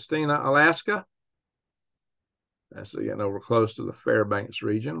Sistina, Alaska. That's getting over close to the Fairbanks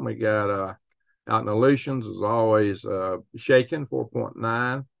region. We got out in Aleutians, as always, shaking,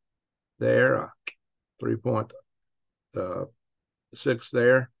 4.9 there, 3.6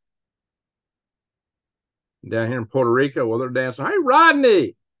 there. Down here in Puerto Rico, well, they're dancing. Hey,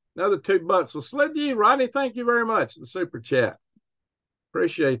 Rodney, another $2. Well, slid you, Rodney. Thank you very much. The super chat.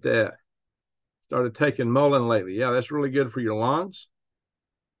 Appreciate that. Started taking Mullen lately. Yeah, that's really good for your lungs.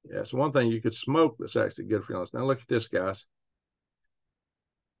 Yeah, it's one thing you could smoke that's actually good for your lungs. Now look at this, guys.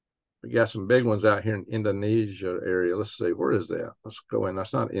 We got some big ones out here in Indonesia area. Let's see, where is that? Let's go in.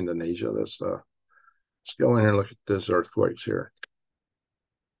 That's not Indonesia. Let's go in here and look at this earthquakes here.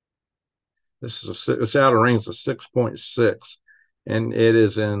 This is this outer ring is a 6.6, and it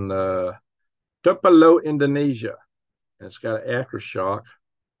is in Tupelo, Indonesia. And it's got an aftershock,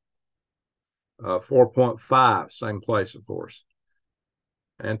 4.5, same place, of course.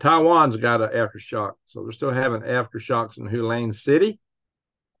 And Taiwan's got an aftershock, so they're still having aftershocks in Hualien City.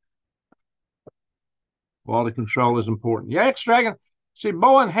 Quality control is important. Yeah, X-Dragon. See,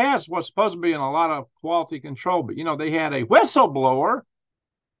 Boeing has what's supposed to be in a lot of quality control, but, you know, they had a whistleblower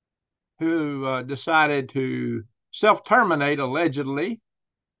who decided to self-terminate, allegedly,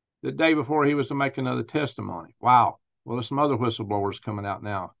 the day before he was to make another testimony. Wow. Well, there's some other whistleblowers coming out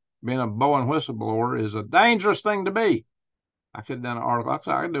now. Being a Boeing whistleblower is a dangerous thing to be. I could have done an article.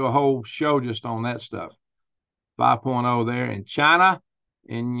 I could do a whole show just on that stuff. 5.0 there in China,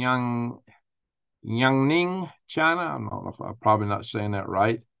 in Yangning, China. I don't know if I'm probably not saying that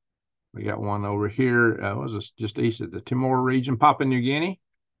right. We got one over here. Was this just east of the Timor region, Papua New Guinea?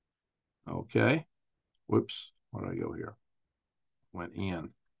 Okay. Whoops. Where did I go here? Went in.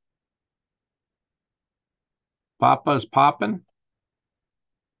 Papa's popping.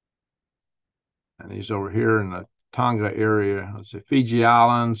 And he's over here in the Tonga area. Let's see, Fiji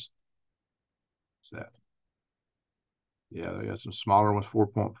Islands. What's that? Yeah, they got some smaller ones,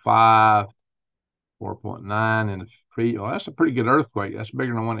 4.5, 4.9, and that's a pretty good earthquake. That's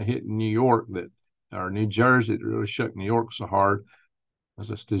bigger than the one that hit in New York or New Jersey that really shook New York so hard. Was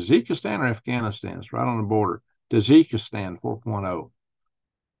this Tajikistan or Afghanistan? It's right on the border. Tajikistan, 4.0.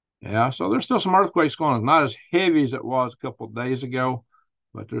 Yeah, so there's still some earthquakes going on. Not as heavy as it was a couple of days ago,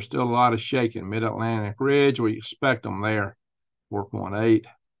 but there's still a lot of shaking. Mid-Atlantic Ridge, we expect them there, 4.8.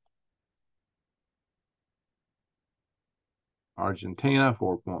 Argentina,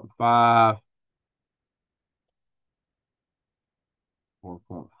 4.5.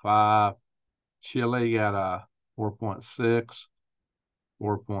 4.5. Chile got a 4.6,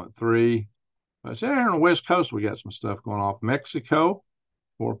 4.3. But here on the West Coast, we got some stuff going off. Mexico,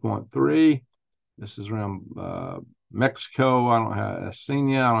 4.3. This is around Mexico. I don't know how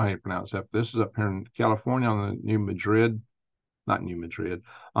Esenia. I don't know how you pronounce that. This is up here in California on the not New Madrid,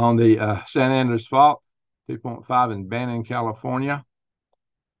 on the San Andreas Fault, 2.5 in Bannon, California.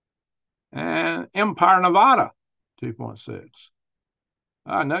 And Empire, Nevada, 2.6.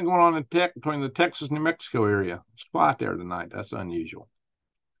 Nothing going on between the Texas and New Mexico area. It's quiet there tonight. That's unusual.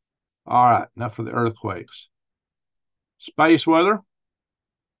 All right, enough for the earthquakes. Space weather.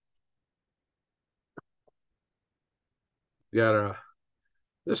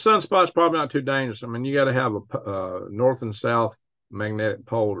 This sunspot's probably not too dangerous. I mean, you got to have a north and south magnetic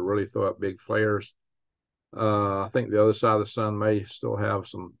pole to really throw up big flares. I think the other side of the sun may still have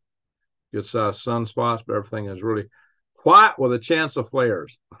some good sized sunspots, but everything is really quiet with a chance of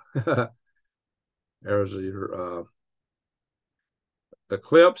flares. There's your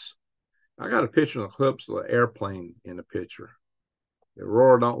eclipse. I got a picture of the eclipse of the airplane in the picture. The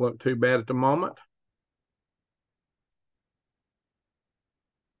aurora don't look too bad at the moment.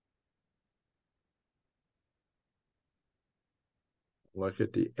 Look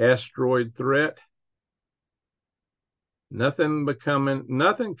at the asteroid threat. Nothing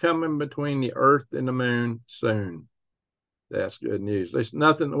coming between the Earth and the moon soon. That's good news. At least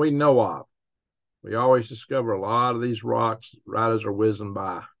nothing we know of. We always discover a lot of these rocks right as they're whizzing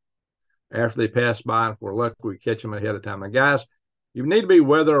by. After they pass by, and if we're lucky, we catch them ahead of time. Now, guys, you need to be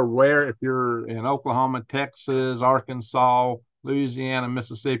weather aware if you're in Oklahoma, Texas, Arkansas, Louisiana,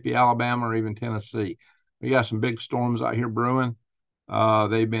 Mississippi, Alabama, or even Tennessee. We got some big storms out here brewing.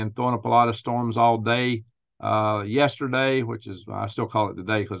 They've been throwing up a lot of storms all day. Yesterday, which is, I still call it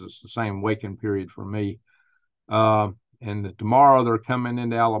today because it's the same waking period for me. And tomorrow they're coming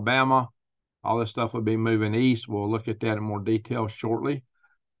into Alabama. All this stuff will be moving east. We'll look at that in more detail shortly.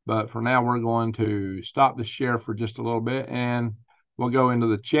 But for now, we're going to stop the share for just a little bit, and we'll go into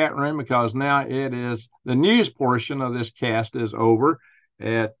the chat room because now it is the news portion of this cast is over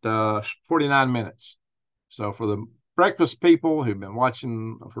at 49 minutes. So for the breakfast people who've been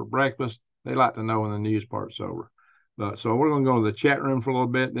watching for breakfast, they like to know when the news part's over. So we're going to go to the chat room for a little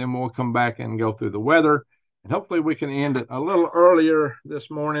bit, then we'll come back and go through the weather, and hopefully we can end it a little earlier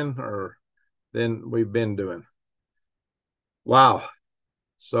this morning or than we've been doing. Wow.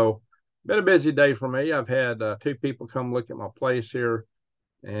 So been a busy day for me. I've had 2 people come look at my place here,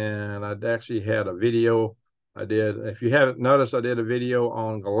 and I'd actually had a video I did. If you haven't noticed, I did a video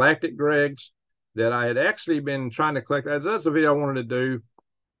on galactic dregs that I had actually been trying to collect. That's a video I wanted to do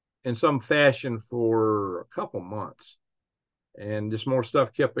in some fashion for a couple months. and just more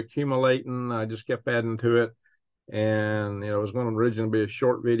stuff kept accumulating. I just kept adding to it. And, it was going to originally be a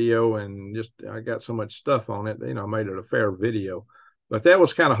short video, and just I got so much stuff on it, I made it a fair video. But that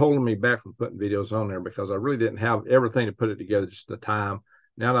was kind of holding me back from putting videos on there because I really didn't have everything to put it together, just the time.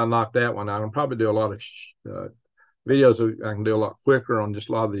 Now that I knocked that one out, I'll probably do a lot of videos I can do a lot quicker on just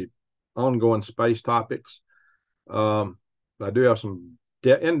a lot of the ongoing space topics. I do have some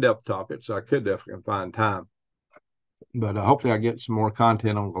in-depth topics, so I could definitely find time. But hopefully I get some more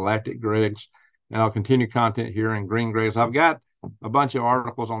content on galactic Gregs, and I'll continue content here in green Gregs. I've got a bunch of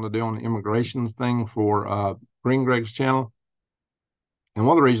articles on the immigration thing for Green Greg's channel. And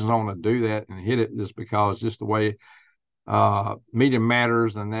one of the reasons I want to do that and hit it is because just the way media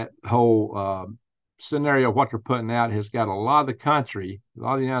matters and that whole scenario, what they're putting out, has got a lot of the country, a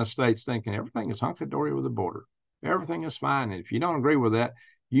lot of the United States thinking everything is hunky-dory with the border. Everything is fine. And if you don't agree with that,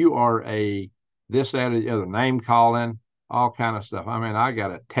 you are this, that, or the other, name calling, all kind of stuff. I mean, I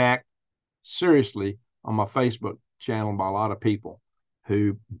got attacked seriously on my Facebook channel by a lot of people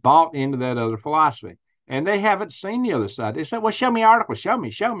who bought into that other philosophy. And they haven't seen the other side. They said, well, show me articles. Show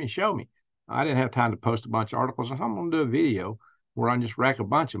me. I didn't have time to post a bunch of articles. So I'm going to do a video where I just rack a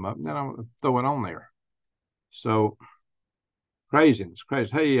bunch of them up and then I'll throw it on there. So craziness,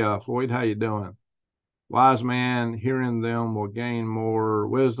 crazy. Hey, Floyd, how you doing? Wise man, hearing them will gain more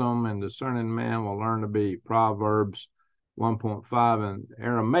wisdom, and discerning man will learn to be. Proverbs 1.5 in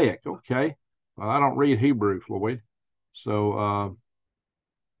Aramaic. Okay. Well, I don't read Hebrew, Floyd. So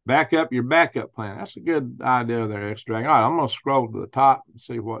back up your backup plan. That's a good idea there, X-Dragon. All right, I'm going to scroll to the top and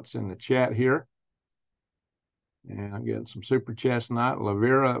see what's in the chat here. And I'm getting some super chats tonight.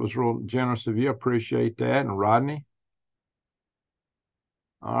 Lavera, that was real generous of you. Appreciate that. And Rodney.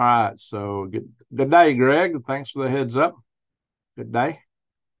 All right, so good day, Greg. Thanks for the heads up. Good day.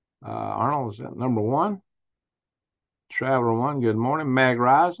 Arnold is at number 1. Traveler 1, good morning. Mag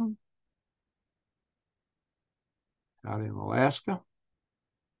Rising. Out in Alaska.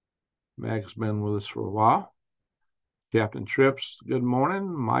 Mag's been with us for a while. Captain Trips, good morning.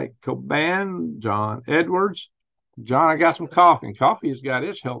 Mike Coban, John Edwards. John, I got some coffee. And coffee's got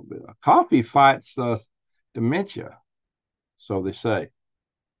its help. Coffee fights dementia, so they say.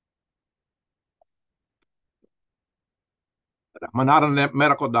 I'm not a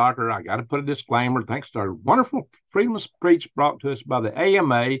medical doctor. I got to put a disclaimer. Thanks to our wonderful freedom of speech brought to us by the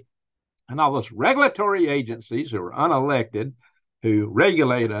AMA and all those regulatory agencies who are unelected, who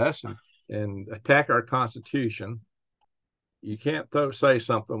regulate us and attack our Constitution. You can't say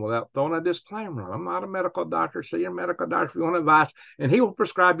something without throwing a disclaimer. I'm not a medical doctor. See your medical doctor if you want advice, and he will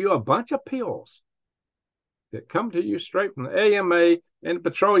prescribe you a bunch of pills that come to you straight from the AMA and the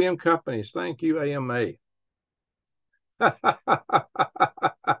petroleum companies. Thank you, AMA. I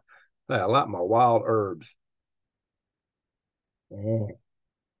like my wild herbs.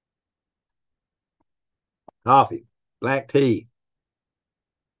 Coffee, black tea,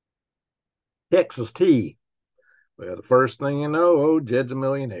 Texas tea. Well, the first thing you know, Jed's a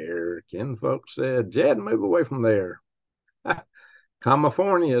millionaire. Ken folks said, Jed, move away from there.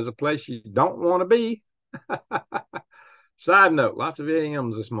 California is a place you don't want to be. Side note, lots of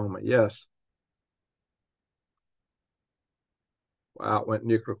AMs this moment. Yes. Wow, it went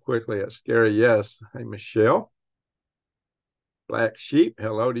nuclear quickly. That's scary. Yes. Hey, Michelle. Black Sheep,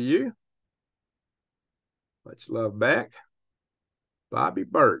 hello to you. Much love back. Bobby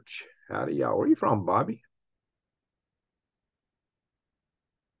Birch. Howdy, y'all. Where are you from, Bobby?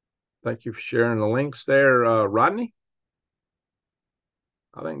 Thank you for sharing the links there, Rodney.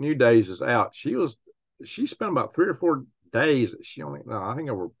 I think New Days is out. She spent about 3 or 4 days. I think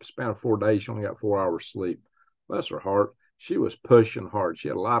over the span of 4 days, she only got 4 hours sleep. Bless her heart. She was pushing hard. She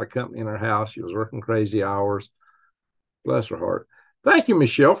had a lot of company in her house. She was working crazy hours. Bless her heart. Thank you,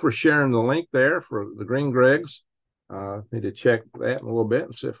 Michelle, for sharing the link there for the Green Gregs. Need to check that in a little bit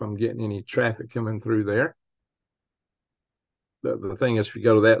and see if I'm getting any traffic coming through there. The thing is, if you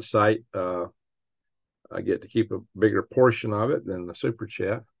go to that site, I get to keep a bigger portion of it than the super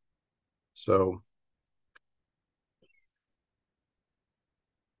chat. So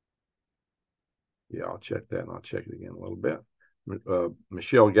yeah, I'll check that and I'll check it again a little bit.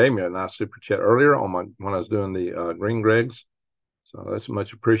 Michelle gave me a nice super chat earlier when I was doing the Green Gregs. So that's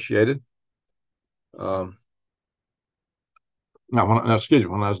much appreciated. When I was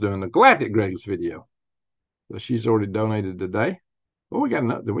doing the Galactic Gregs video. So she's already donated today. Oh,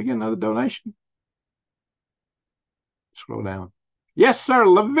 did we get another donation? Scroll down. Yes, sir.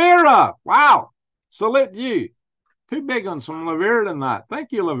 Lavera. Wow. Salute you. 2 big ones from Lavera tonight.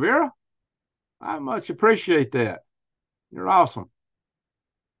 Thank you, Lavera. I much appreciate that. You're awesome.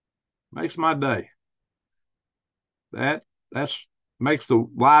 Makes my day. That That's makes the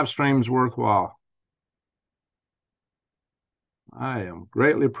live streams worthwhile. I am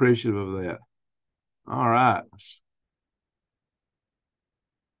greatly appreciative of that. All right.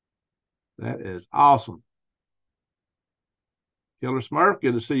 That is awesome. Killer Smurf,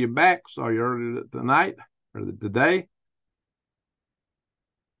 good to see you back. Saw you earlier tonight or today.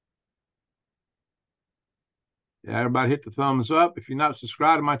 Yeah, everybody hit the thumbs up. If you're not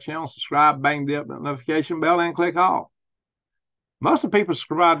subscribed to my channel, subscribe, bang the notification bell, and click all. Most of the people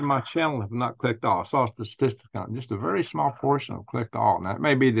subscribed to my channel have not clicked all. I saw statistics on just a very small portion have clicked all. Now, it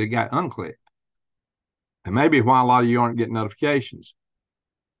may be they got unclicked. And maybe why a lot of you aren't getting notifications.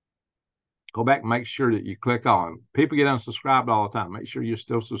 Go back and make sure that you click on. People get unsubscribed all the time. Make sure you're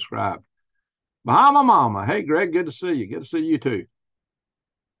still subscribed. Bahama Mama. Hey, Greg, good to see you. Good to see you too.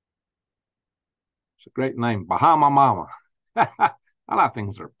 It's a great name, Bahama Mama. I like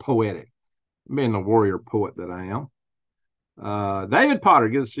things that are poetic. Being the warrior poet that I am. David Potter,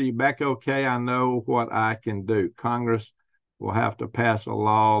 good to see you back. Okay, I know what I can do. Congress will have to pass a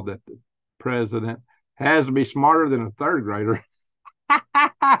law that the president has to be smarter than a third grader.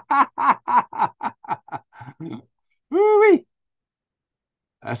 Woo-wee.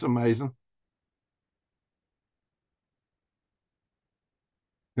 That's amazing.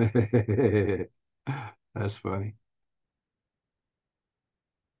 That's funny.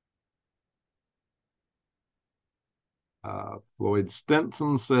 Floyd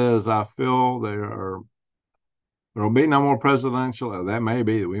Stinson says, I feel there will be no more presidential. That may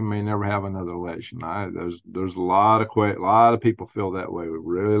be that we may never have another election. There's a lot of people feel that way. We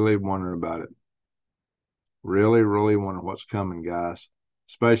really wonder about it. Really, really wonder what's coming, guys.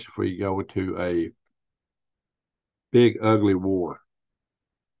 Especially if we go to a big, ugly war.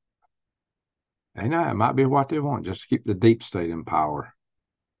 And it might be what they want, just to keep the deep state in power.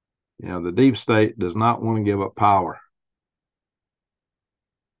 You know, the deep state does not want to give up power.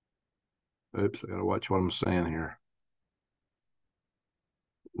 Oops, I got to watch what I'm saying here.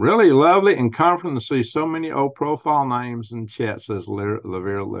 Really lovely and comforting to see so many old profile names in chat, says Lavera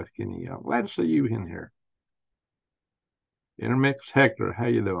Lefkini. I'm glad to see you in here. Intermix Hector, how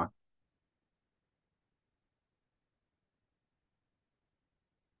you doing?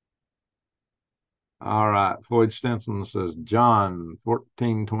 All right. Floyd Stinson says, John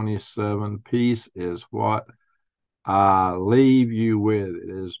 14:27, peace is what I leave you with. It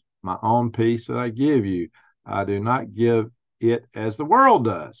is my own peace that I give you. I do not give it as the world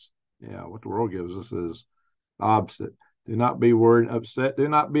does. Yeah, what the world gives us is opposite. Do not be worried and upset. Do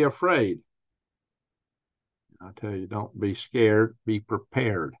not be afraid. I tell you, don't be scared. Be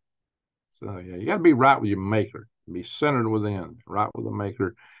prepared. So, yeah, you got to be right with your maker. Be centered within, right with the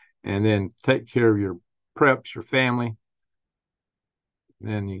maker, and then take care of your preps, your family. And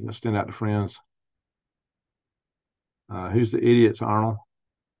then you can send out to friends. Who's the idiots, Arnold?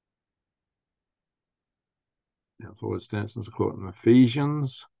 Floyd Stinson's quoting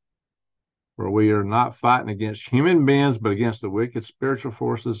Ephesians, where we are not fighting against human beings, but against the wicked spiritual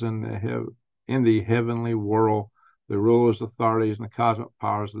forces in the heavenly world, the rulers, authorities, and the cosmic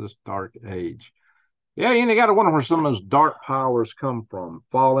powers of this dark age. Yeah, you got to wonder where some of those dark powers come from.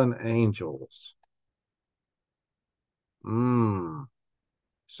 Fallen angels.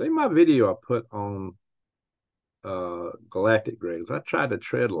 See my video I put on Galactic Gregs. I tried to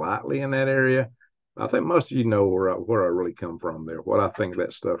tread lightly in that area. I think most of you know where I really come from there, what I think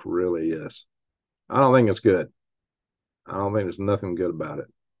that stuff really is. I don't think it's good. I don't think there's nothing good about it.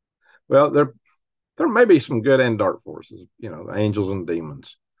 Well, there may be some good and dark forces, the angels and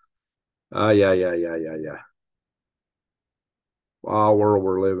demons. Yeah. Wild world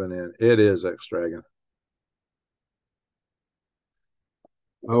we're living in. It is X-Dragon.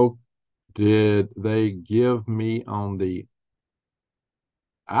 Oh, did they give me on the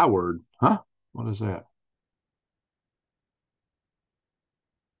I word? Huh? What is that?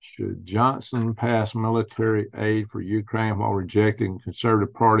 Should Johnson pass military aid for Ukraine while rejecting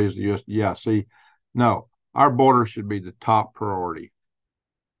conservative parties? The U.S. Yeah, see, no, our border should be the top priority.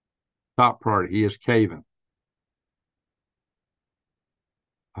 Top priority. He is caving.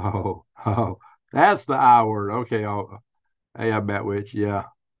 Oh, that's the I word. Okay. Oh, hey, I bet which. Yeah.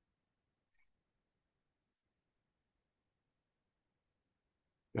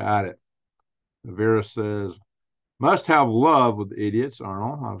 Got it. Vera says, must have love with idiots,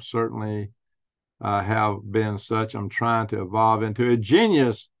 Arnold. I've certainly have been such. I'm trying to evolve into a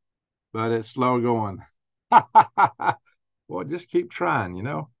genius, but it's slow going. Well, just keep trying,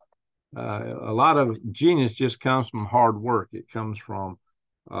 a lot of genius just comes from hard work. It comes from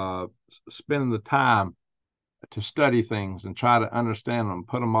spending the time to study things and try to understand them,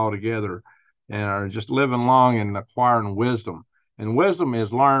 put them all together, and are just living long and acquiring wisdom. And wisdom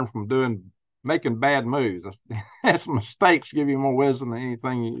is learned from making bad moves. That's mistakes give you more wisdom than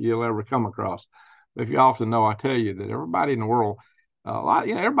anything you'll ever come across. But if you often know, I tell you that everybody in the world,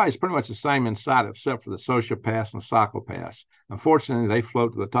 everybody's pretty much the same inside except for the sociopaths and psychopaths. Unfortunately, they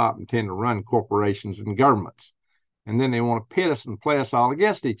float to the top and tend to run corporations and governments. And then they want to pit us and play us all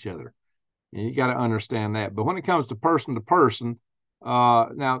against each other. And you got to understand that. But when it comes to person,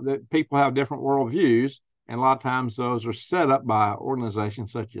 now that people have different worldviews, and a lot of times those are set up by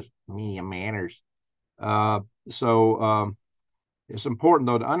organizations such as Media Matters. So it's important,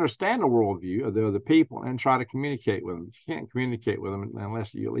 though, to understand the worldview of the other people and try to communicate with them. You can't communicate with them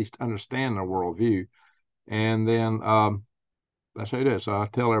unless you at least understand their worldview. And then that's how it is. So I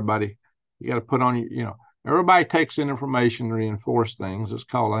tell everybody, you got to put on, everybody takes in information to reinforce things. It's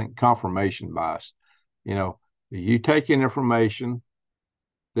called confirmation bias. You take in information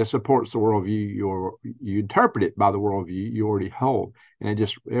that supports the worldview, you interpret it by the worldview you already hold. And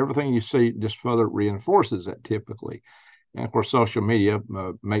everything you see just further reinforces that typically. And of course, social media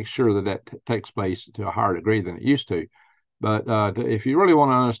makes sure that takes place to a higher degree than it used to. But if you really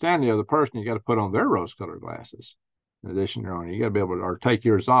want to understand the other person, you got to put on their rose-colored glasses. In addition to your own, you got to be able to or take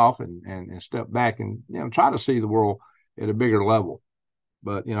yours off and step back and try to see the world at a bigger level.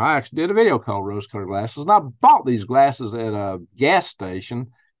 But I actually did a video called Rose-Colored Glasses, and I bought these glasses at a gas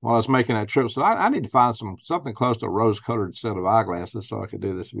station while I was making that trip. So I need to find something close to a rose-colored set of eyeglasses so I could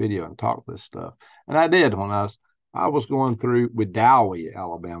do this video and talk this stuff. And I did when I was going through WWIII,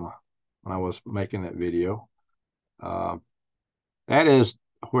 Alabama, when I was making that video. That is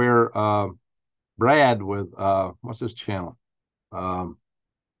where Brad with what's his channel?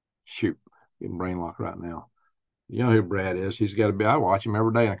 Shoot, getting brain lock right now. You know who Brad is. I watch him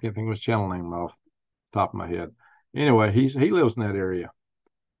every day, and I can't think of his channel name off the top of my head. Anyway, he lives in that area.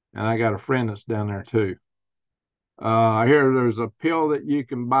 And I got a friend that's down there too. I hear there's a pill that you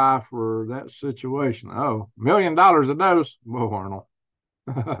can buy for that situation. Oh, $1 million a dose. Whoa, Arnold.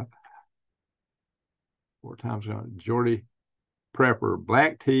 4 times Jordy Prepper.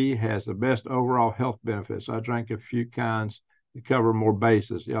 Black tea has the best overall health benefits. I drank a few kinds to cover more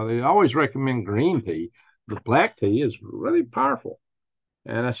bases. They always recommend green tea, but black tea is really powerful.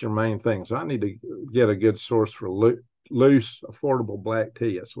 And that's your main thing. So I need to get a good source for loose, affordable black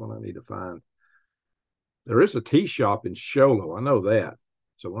tea. That's what I need to find. There is a tea shop in Show Low. I know that.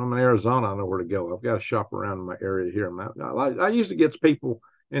 So when I'm in Arizona, I know where to go. I've got to shop around in my area here. I usually get people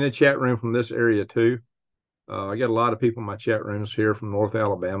in the chat room from this area too. I get a lot of people in my chat rooms here from North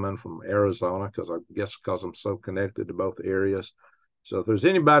Alabama and from Arizona because I'm so connected to both areas. So if there's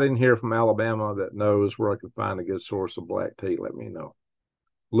anybody in here from Alabama that knows where I can find a good source of black tea, let me know.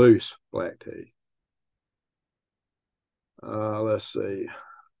 Loose black tea. Let's see.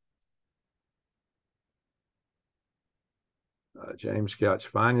 James Couch,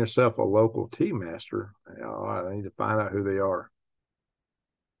 find yourself a local tea master. I need to find out who they are.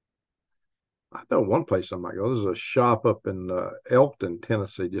 I know one place I might go. There's a shop up in Elkton,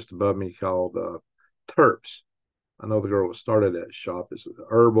 Tennessee, just above me called Terps. I know the girl that started that shop is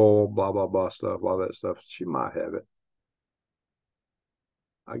herbal, blah, blah, blah stuff, a lot of that stuff. She might have it.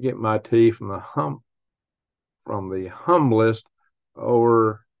 I get my tea from the humblest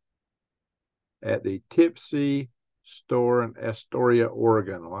over at the Tipsy store in Astoria,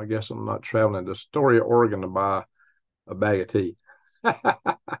 Oregon. Well, I guess I'm not traveling to Astoria, Oregon to buy a bag of tea.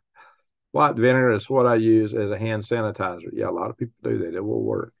 White vinegar is what I use as a hand sanitizer. Yeah, a lot of people do that. It will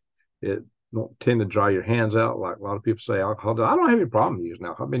work. It won't tend to dry your hands out like a lot of people say alcohol does. I don't have any problem using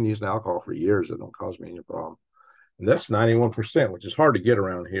alcohol. I've been using alcohol for years. It don't cause me any problem. And that's 91%, which is hard to get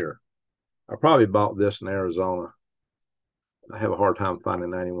around here. I probably bought this in Arizona. I have a hard time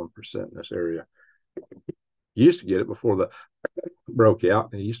finding 91% in this area. You used to get it before the broke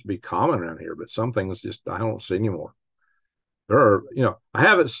out. It used to be common around here, but some things just I don't see anymore. There are, I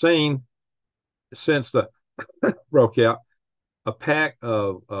haven't seen since the broke out a pack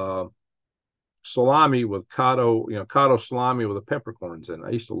of salami with cotto salami with the peppercorns in it. I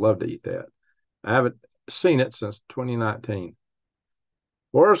used to love to eat that. I haven't seen it since 2019.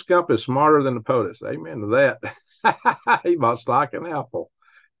 Forrest Gump is smarter than the POTUS. Amen to that. He bought stock in Apple.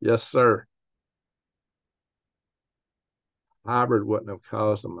 Yes, sir. Hybrid wouldn't have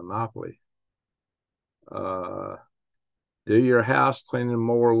caused a monopoly. Do your house cleaning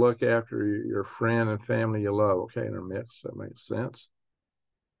more, look after your friend and family you love. Okay, intermix. That makes sense.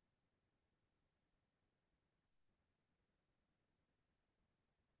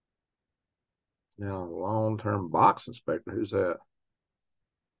 Now, long-term box inspector. Who's that?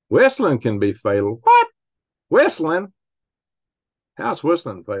 Whistling can be fatal. What? Whistling? How's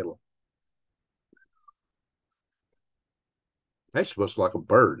whistling fatal? That's supposed to like a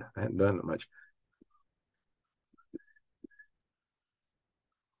bird. I hadn't done it much.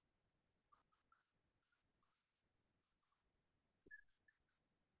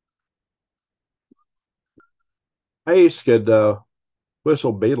 I used to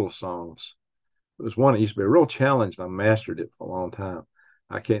whistle Beatles songs. It was one that used to be a real challenge. I mastered it for a long time.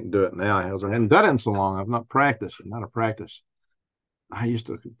 I can't do it now. I haven't done it in so long. I've not practiced. I'm not a practice. I used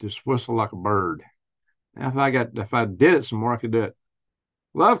to just whistle like a bird. Now, if I did it some more, I could do it.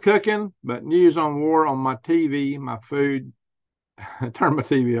 Love cooking, but news on war on my TV, my food. Turn my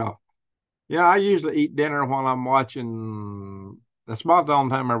TV off. Yeah, I usually eat dinner while I'm watching. That's about the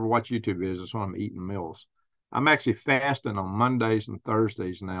only time I ever watch YouTube videos. Is when I'm eating meals. I'm actually fasting on Mondays and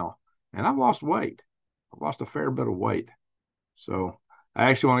Thursdays now, and I've lost weight. I've lost a fair bit of weight. So I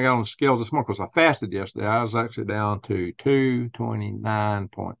actually, when I got on the scales this morning, because I fasted yesterday, I was actually down to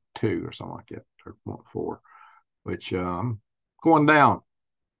 229.2 or something like that, or 0.4, which going down,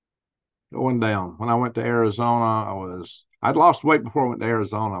 going down. When I went to Arizona, I'd lost weight before I went to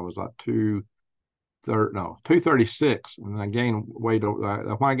Arizona. I was like 236, and I gained weight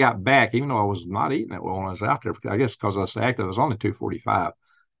when I got back, even though I was not eating that well when I was out there. I guess because I was active, I was only 245.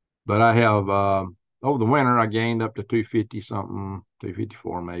 But I have over the winter I gained up to 250 something,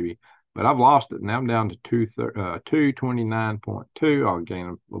 254 maybe. But I've lost it. Now I'm down to 229.2. I'll gain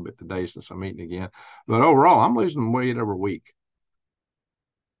a little bit today since I'm eating again. But overall, I'm losing weight every week.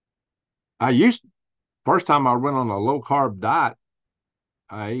 I used First time I went on a low carb diet,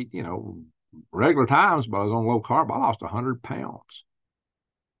 I ate, regular times, but I was on low carb. I lost 100 pounds.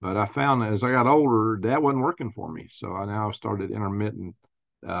 But I found that as I got older, that wasn't working for me. So I now started intermittent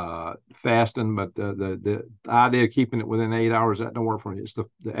fasting, but the idea of keeping it within 8 hours, that don't work for me. It's the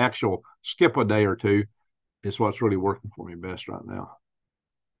actual skip a day or two is what's really working for me best right now.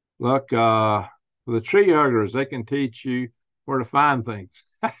 Look, for the tree huggers, they can teach you where to find things.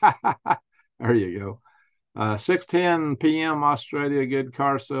 There you go. 6:10 p.m. Australia, good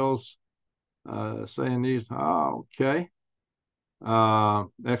car sales. Saying these, oh, okay.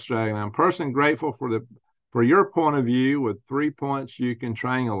 Extract. I'm personally grateful for your point of view. With 3 points, you can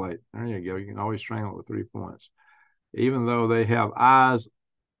triangulate. There you go. You can always triangulate with 3 points, even though they have eyes.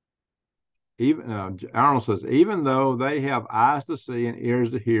 Even Arnold says, even though they have eyes to see and ears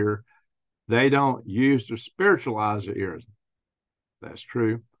to hear, they don't use to spiritualize their ears. That's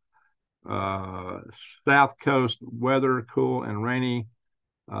true. Uh, South Coast weather, cool and rainy.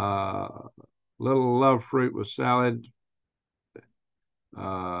 Uh, Little love fruit with salad.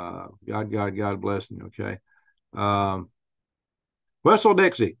 God bless you. Okay. Um, Whistle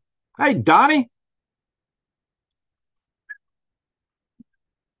Dixie. Hey, Donnie.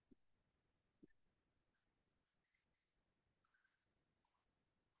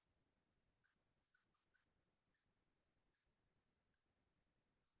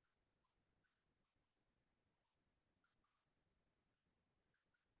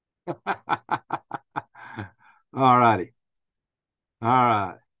 All righty. All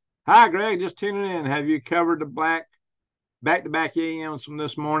right. Hi, Greg. Just tuning in. Have you covered the back-to-back EMs from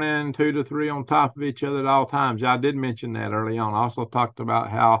this morning, 2 to 3 on top of each other at all times? Yeah, I did mention that early on. I also talked about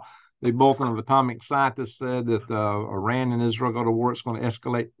how the Bulletin of Atomic Scientists said that Iran and Israel go to war, it's going to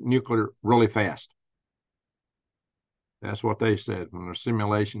escalate nuclear really fast. That's what they said from their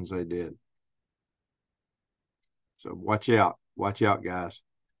simulations they did. So watch out. Watch out, guys.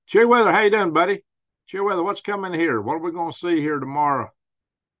 Cheerweather, how you doing, buddy? Cheerweather, what's coming here? What are we going to see here tomorrow?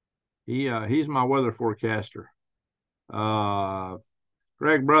 He's my weather forecaster. Uh,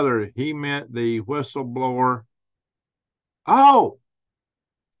 Greg, brother, he meant the whistleblower. Oh,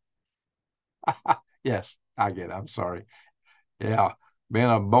 yes, I get it. I'm sorry. Yeah, being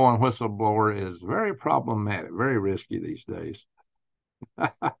a Boeing whistleblower is very problematic, very risky these days.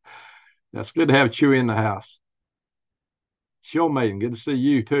 That's good to have Chewy in the house. Show maiden, good to see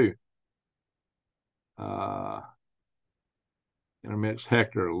you too. Uh, Intermix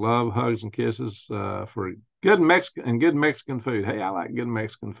Hector, love hugs and kisses for good Mexican food. Hey, I like good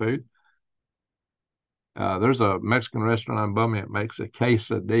Mexican food. There's a Mexican restaurant in Bummy that makes a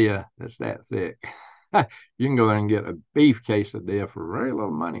quesadilla that's that thick. You can go there and get a beef quesadilla for very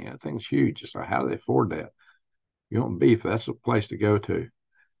little money. That thing's huge. It's like, how do they afford that? You want beef, that's a place to go to.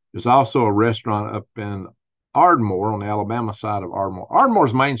 There's also a restaurant up in Ardmore on the Alabama side of Ardmore.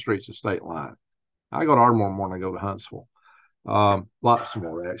 Ardmore's Main Street's the state line. I go to Ardmore more than I go to Huntsville. Lots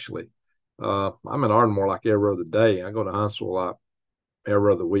more, actually. I'm in Ardmore like every other day. I go to Huntsville like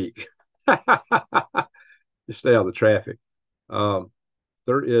every other week. Just stay out of the traffic. Um,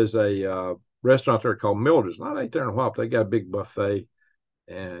 there is a restaurant there called Mildred's. Not ate there in a while, but they got a big buffet,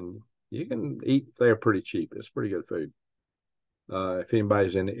 and you can eat there pretty cheap. It's pretty good food. if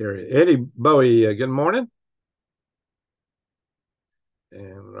anybody's in the area. Eddie Bowie, good morning.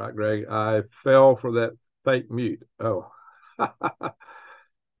 And right, Greg, I fell for that fake mute. Oh.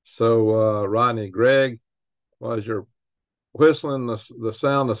 So, Rodney, Greg, was your whistling the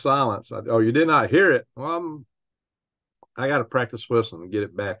sound of silence? Oh, you did not hear it? Well, I got to practice whistling and get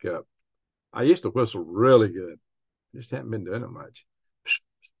it back up. I used to whistle really good. Just haven't been doing it much.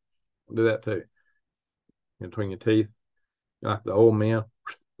 I'll do that too. In between your teeth, like the old man.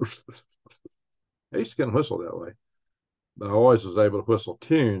 I used to couldn't whistle that way, but I always was able to whistle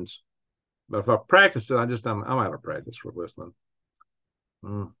tunes. But if I practice it, I'm out of practice for whistling.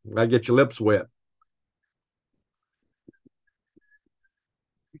 I get your lips wet.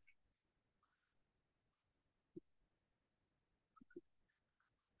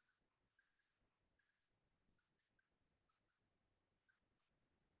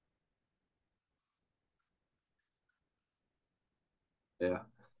 Yeah.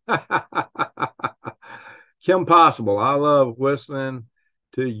 Kim Possible, I love whistling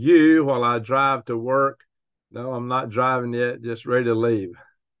to you while I drive to work. No, I'm not driving yet, just ready to leave.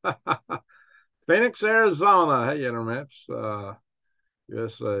 Phoenix, Arizona. Hey, internets.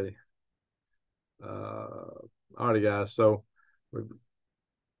 USA. All right, guys. So,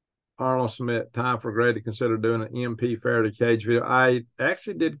 Arnold Smith, time for Greg to consider doing an EMP Faraday cage video. I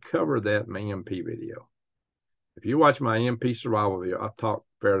actually did cover that in my EMP video. If you watch my EMP survival video, I've talked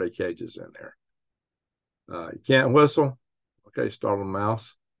Faraday cages in there. You can't whistle. Okay, start on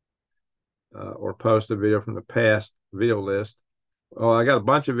mouse. Or post a video from the past video list. Well, I got a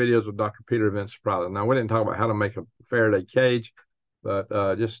bunch of videos with Dr. Peter Vince Prada. Now, we didn't talk about how to make a Faraday cage, but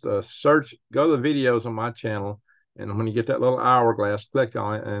just search, go to the videos on my channel, and when you get that little hourglass, click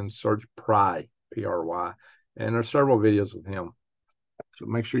on it and search Pry, P-R-Y, and there's several videos with him. So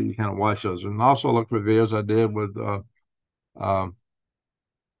make sure you kind of watch those. And also look for videos I did with, I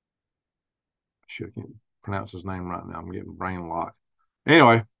can't pronounce his name right now. I'm getting brain locked.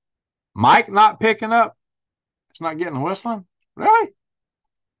 Anyway, Mike not picking up. It's not getting whistling. Really?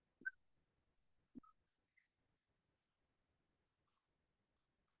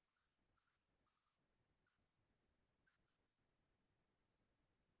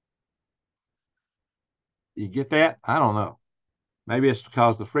 You get that? I don't know. Maybe it's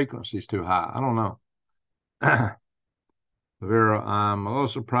because the frequency is too high. I don't know. Vera, I'm a little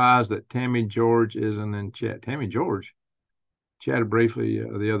surprised that Tammy George isn't in chat. Tammy George chatted briefly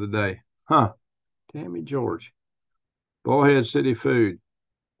the other day. Huh? Tammy George. Bullhead City Food.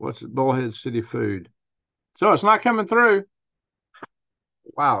 What's it? Bullhead City Food. So it's not coming through.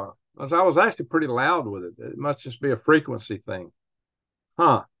 Wow. I was actually pretty loud with it. It must just be a frequency thing.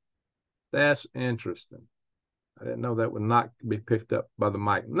 Huh. That's interesting. I didn't know that would not be picked up by the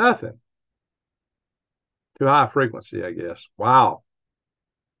mic. Nothing. Too high frequency, I guess. Wow.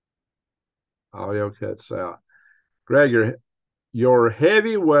 Audio cuts out. Greg, your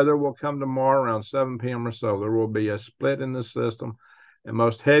heavy weather will come tomorrow around 7 p.m. or so. There will be a split in the system, and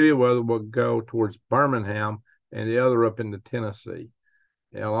most heavy weather will go towards Birmingham and the other up into Tennessee.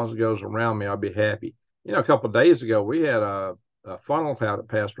 As long as it goes around me, I'll be happy. A couple of days ago, we had a funnel cloud that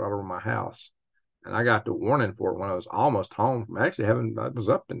passed right over my house, and I got the warning for it when I was almost home. I was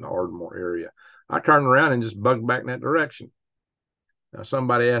up in the Ardmore area. I turned around and just bugged back in that direction. Now,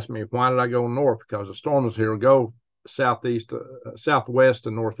 somebody asked me, why did I go north? Because the storm was here, go southeast, southwest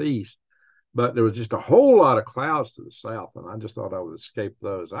to northeast. But there was just a whole lot of clouds to the south, and I just thought I would escape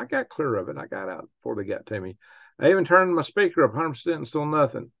those. I got clear of it. I got out before they got to me. I even turned my speaker up 100% and still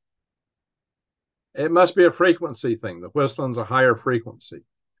nothing. It must be a frequency thing. The whistling's a higher frequency.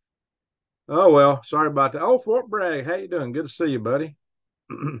 Oh, well, sorry about that. Oh, Fort Bragg, how you doing? Good to see you, buddy.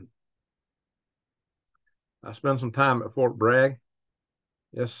 I spent some time at Fort Bragg.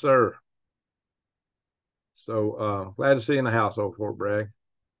 Yes, sir. So glad to see you in the house, old Fort Bragg.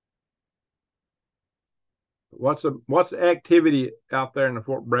 What's the activity out there in the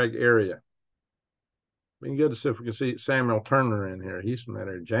Fort Bragg area? We can go to see if we can see Samuel Turner in here. He's from that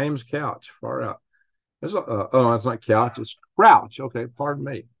area. James Couch, far out. It's not Couch, it's Crouch. Okay, pardon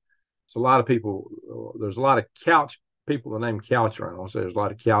me. It's a lot of people. There's a lot of couch people the name Couch around. I want to say there's a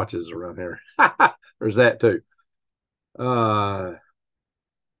lot of couches around here. There's that too.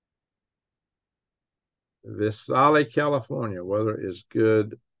 Visali, California. Weather is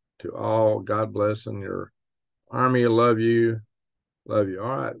good to all. God bless in your army. Love you. Love you.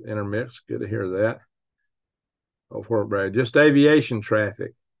 All right, intermix. Good to hear that. Oh, Fort Bragg. Just aviation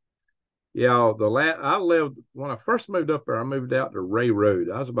traffic. Yeah, I lived when I first moved up there. I moved out to Ray Road.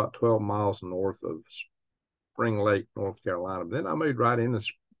 I was about 12 miles north of Spring Lake, North Carolina. But then I moved right into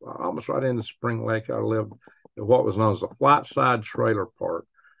almost right into Spring Lake. I lived at what was known as the Flight Side Trailer Park,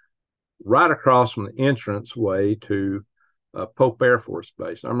 right across from the entrance way to Pope Air Force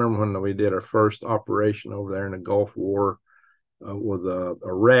Base. I remember when we did our first operation over there in the Gulf War with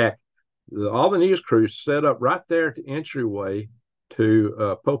Iraq. All the news crews set up right there at the entryway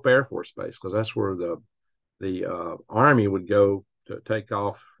to Pope Air Force Base, because that's where the Army would go to take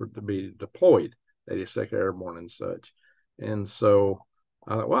off to be deployed, 82nd Airborne and such. And so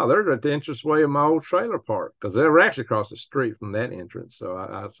I thought, wow, they're at the entranceway of my old trailer park, because they were actually across the street from that entrance. So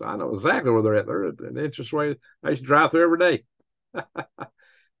I know exactly where they're at. They're at the entranceway. I used to drive through every day.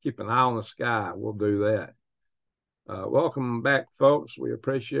 Keep an eye on the sky. We'll do that. Welcome back, folks. We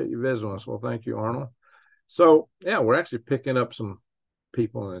appreciate you visiting us. Well, thank you, Arnold. So, yeah, we're actually picking up some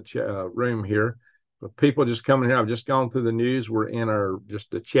people in the room here. But people just coming here, I've just gone through the news. We're in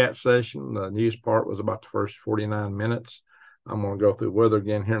just the chat session. The news part was about the first 49 minutes. I'm going to go through weather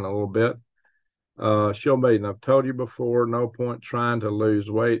again here in a little bit. Shield Baden, I've told you before, no point trying to lose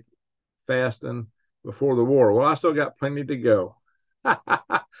weight fasting before the war. Well, I still got plenty to go.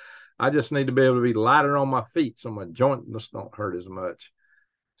 I just need to be able to be lighter on my feet so my joints don't hurt as much.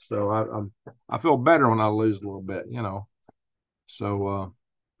 So I feel better when I lose a little bit, you know. So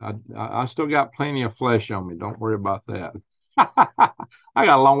I still got plenty of flesh on me. Don't worry about that. I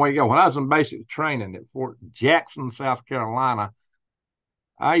got a long way to go. When I was in basic training at Fort Jackson, South Carolina,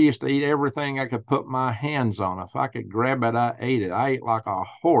 I used to eat everything I could put my hands on. If I could grab it, I ate it. I ate like a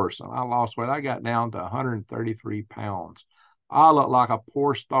horse, and I lost weight. I got down to 133 pounds. I looked like a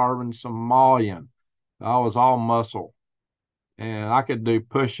poor, starving Somalian. I was all muscle, and I could do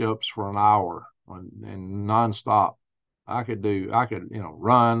push-ups for an hour and nonstop. I could,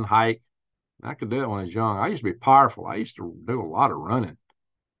 run, hike. I could do it when I was young. I used to be powerful. I used to do a lot of running.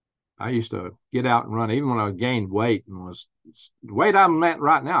 I used to get out and run, even when I gained weight and was the weight I'm at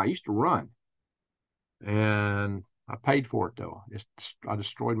right now. I used to run, and I paid for it though. I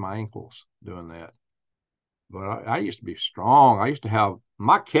destroyed my ankles doing that. But I used to be strong. I used to have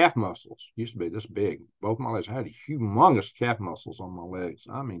my calf muscles used to be this big. Both my legs. I had humongous calf muscles on my legs.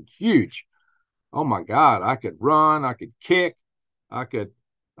 I mean, huge. Oh my God! I could run. I could kick. I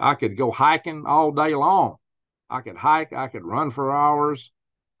could go hiking all day long. I could hike. I could run for hours.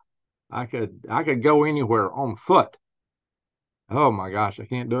 I could go anywhere on foot. Oh my gosh, I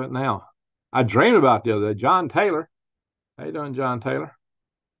can't do it now. I dreamed about the other day. John Taylor. How you doing, John Taylor?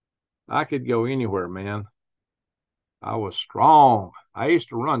 I could go anywhere, man. I was strong. I used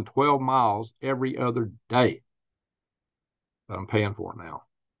to run 12 miles every other day. But I'm paying for it now.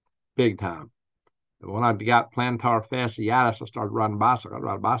 Big time. When I got plantar fasciitis, I started riding bicycle. I'd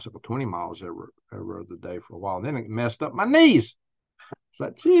ride a bicycle 20 miles every other day for a while. And then it messed up my knees. It's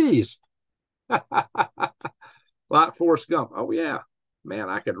like, geez. Like Forrest Gump. Oh, yeah. Man,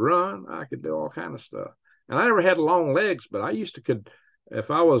 I could run. I could do all kind of stuff. And I never had long legs, but I used to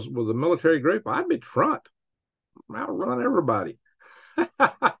if I was with a military group, I'd be front. I'd run everybody.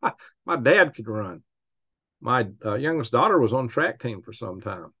 My dad could run. My youngest daughter was on track team for some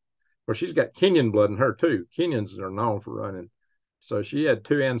time. Well, she's got Kenyan blood in her too. Kenyans are known for running. So she had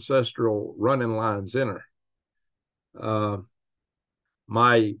two ancestral running lines in her.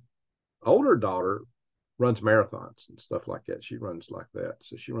 My older daughter runs marathons and stuff like that. She runs like that.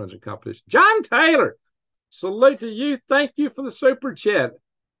 So she runs in competition. John Taylor, salute to you. Thank you for the super chat.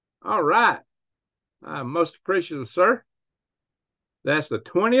 All right. I'm most appreciative, sir. That's the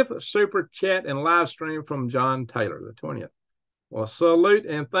 20th super chat and live stream from John Taylor, the 20th. Well, salute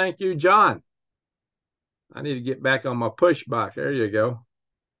and thank you, John. I need to get back on my push bike. There you go.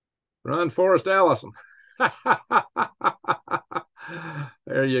 Run, Forrest Allison.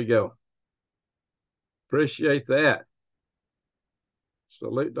 There you go. Appreciate that.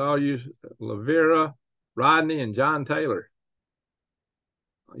 Salute to all you, Lavera, Rodney, and John Taylor.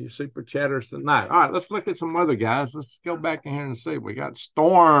 All you super chatters tonight. All right, let's look at some weather, guys. Let's go back in here and see. We got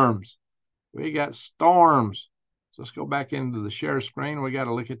storms. So let's go back into the share screen. We got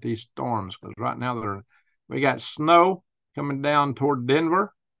to look at these storms because right now we got snow coming down toward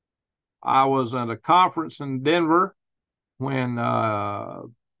Denver. I was at a conference in Denver when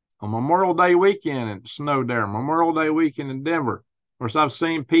on Memorial Day weekend, it snowed there. Memorial Day weekend in Denver. Of course, I've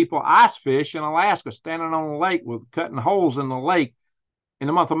seen people ice fish in Alaska standing on the lake with cutting holes in the lake in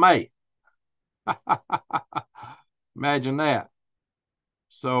the month of May. Imagine that.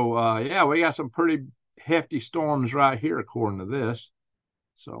 So, yeah, we got some pretty hefty storms right here, according to this.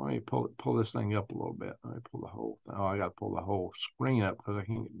 So let me pull this thing up a little bit. Let me pull the whole thing. Oh, I got to pull the whole screen up because I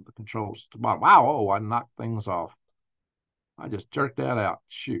can't get the controls to the bottom. Wow, oh, I knocked things off. I just jerked that out.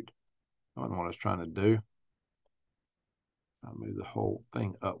 Shoot. I don't know what I was trying to do. I'll move the whole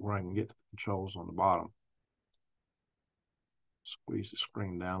thing up where I can get the controls on the bottom. Squeeze the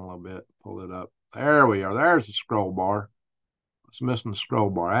screen down a little bit, pull it up. There we are. There's the scroll bar. It's missing the scroll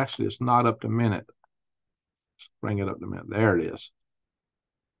bar. Actually, it's not up to minute. Let's bring it up to minute. There it is.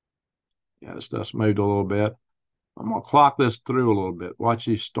 Yeah, this stuff's moved a little bit. I'm going to clock this through a little bit. Watch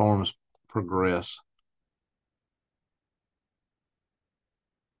these storms progress.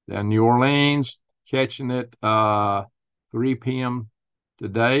 Then New Orleans, catching it 3 p.m.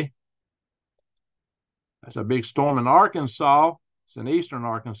 today. That's a big storm in Arkansas. It's in eastern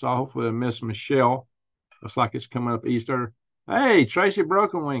Arkansas. Hopefully it'll miss Michelle. Looks like it's coming up eastern. Hey, Tracy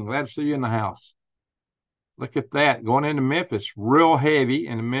Broken Wing, glad to see you in the house. Look at that, going into Memphis, real heavy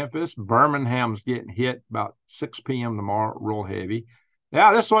in Memphis. Birmingham's getting hit about 6 p.m. tomorrow, real heavy.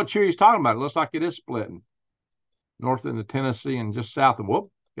 Yeah, this is what Chewy's talking about. It looks like it is splitting. North into Tennessee and just south of, whoop,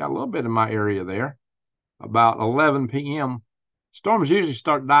 got a little bit in my area there. About 11 p.m. Storms usually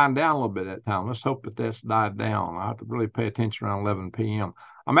start dying down a little bit at that time. Let's hope that that's died down. I have to really pay attention around 11 p.m.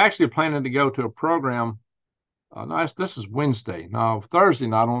 I'm actually planning to go to a program. No, this is Wednesday. No, Thursday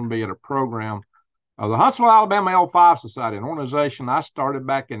night, I'm going to be at a program. The Huntsville, Alabama L5 Society, an organization I started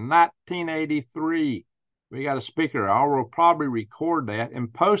back in 1983. We got a speaker. I will probably record that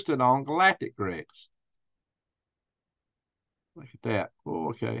and post it on Galactic Gregs. Look at that. Oh,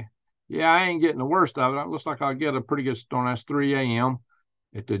 okay. Yeah, I ain't getting the worst of it. It looks like I'll get a pretty good storm. That's 3 a.m.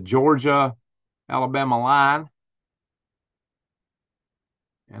 at the Georgia-Alabama line.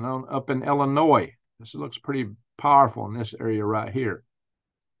 And up in Illinois. This looks pretty powerful in this area right here.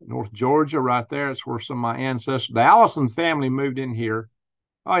 North Georgia right there. It's where some of my ancestors, the Allison family moved in here.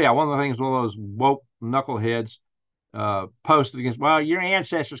 Oh, yeah, one of the things one of those woke knuckleheads posted against, well, your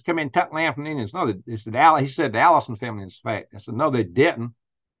ancestors come in and took land from the Indians. No, he said the Allison family is fact. I said, no, they didn't.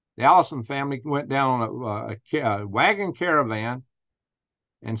 The Allison family went down on a wagon caravan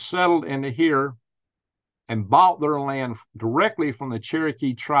and settled into here and bought their land directly from the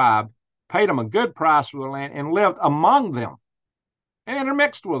Cherokee tribe, paid them a good price for their land, and lived among them and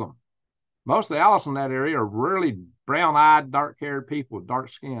intermixed with them. Most of the Allison in that area are really brown-eyed, dark-haired people with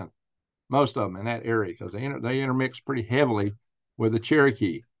dark skin. Most of them in that area, because they intermix pretty heavily with the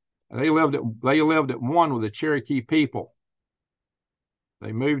Cherokee. They lived at one with the Cherokee people.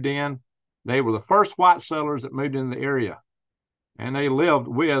 They moved in. They were the first white settlers that moved into the area, and they lived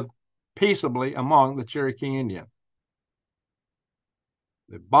peaceably among the Cherokee Indian.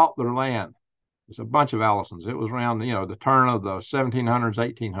 They bought their land. It's a bunch of Allisons. It was around, the turn of the 1700s,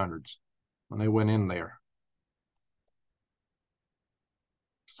 1800s when they went in there.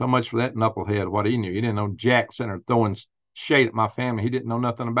 So much for that knucklehead, what he knew. He didn't know jack sitting there throwing shade at my family. He didn't know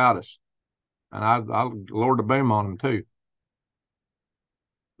nothing about us. And I lowered the boom on him, too.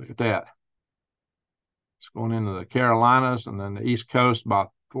 Look at that. It's going into the Carolinas and then the East Coast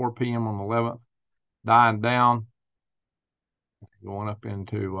about 4 p.m. on the 11th, dying down. Going up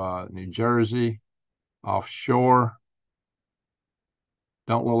into New Jersey, offshore.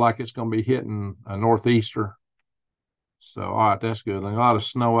 Don't look like it's going to be hitting a northeaster. So, all right, that's good. A lot of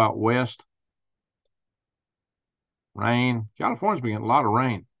snow out west. Rain. California's been getting a lot of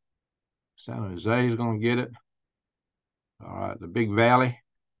rain. San Jose is going to get it. All right, the Big Valley,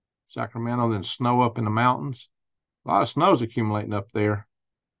 Sacramento, then snow up in the mountains. A lot of snow's accumulating up there.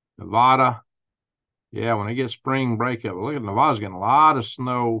 Nevada. Yeah, when they get spring breakup, look at Nevada's getting a lot of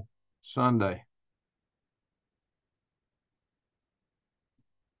snow Sunday.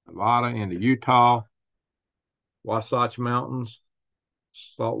 Nevada into Utah, Wasatch Mountains,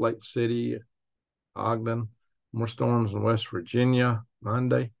 Salt Lake City, Ogden. More storms in West Virginia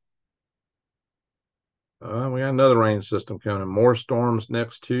Monday. We got another rain system coming. More storms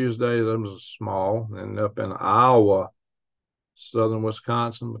next Tuesday. Those are small. And up in Iowa, southern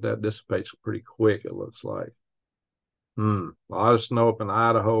Wisconsin, but that dissipates pretty quick, it looks like. A lot of snow up in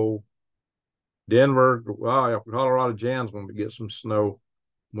Idaho. Denver, well, Colorado Jan's going to get some snow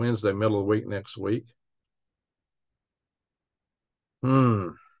Wednesday, middle of the week next week.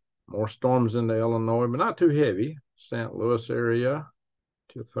 More storms into Illinois, but not too heavy. St. Louis area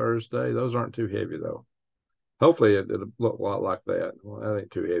to Thursday. Those aren't too heavy, though. Hopefully, it'll look a lot like that. Well, that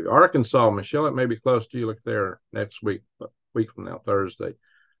ain't too heavy. Arkansas, Michelle, it may be close to you. Look there next week, a week from now, Thursday.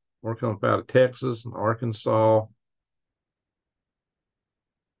 We're coming out of Texas and Arkansas,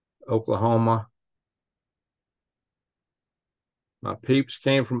 Oklahoma. My peeps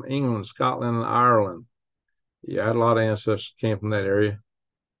came from England, Scotland, and Ireland. Yeah, I had a lot of ancestors came from that area.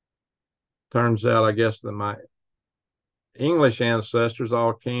 Turns out, I guess, that my English ancestors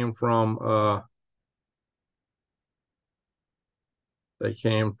all came from they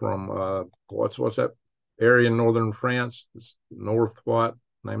came from what's that area in northern France. It's North what?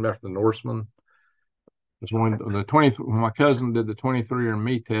 Named after the Norseman. It's when my cousin did the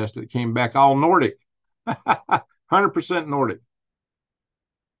 23andMe test, it came back all Nordic. 100% Nordic.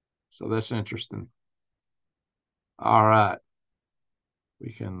 So that's interesting. All right.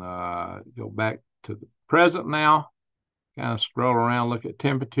 We can go back to the present now. Kind of scroll around, look at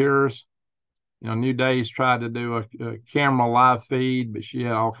temperatures. You know, New Days tried to do a camera live feed, but she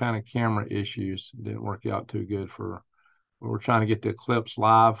had all kind of camera issues. It didn't work out too good for her. We were trying to get the eclipse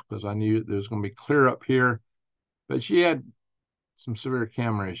live because I knew there was going to be clear up here, but she had some severe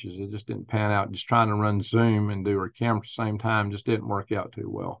camera issues. It just didn't pan out. Just trying to run Zoom and do her camera at the same time just didn't work out too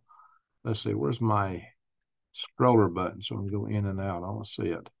well. Let's see, where's my scroller button so I can go in and out? I don't see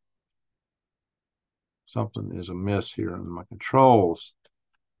it. Something is amiss here in my controls.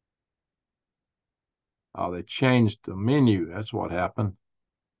 Oh, they changed the menu. That's what happened.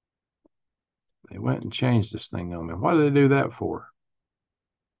 They went and changed this thing on me. Why did they do that for?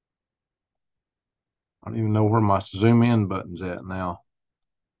 I don't even know where my zoom in button's at now.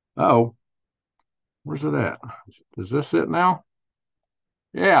 Oh, where's it at? Is this it now?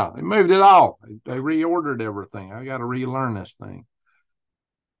 Yeah, they moved it all. They reordered everything. I got to relearn this thing.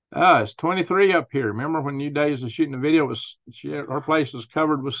 It's 23 up here. Remember when New Days was shooting the video? Her place was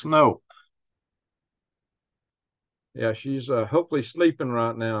covered with snow. Yeah, she's hopefully sleeping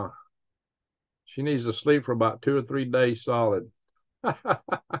right now. She needs to sleep for about 2 or 3 days solid.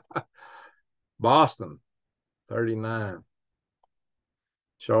 Boston, 39.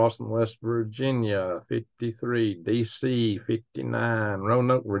 Charleston, West Virginia, 53. D.C., 59.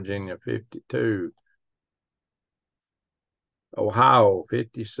 Roanoke, Virginia, 52. Ohio,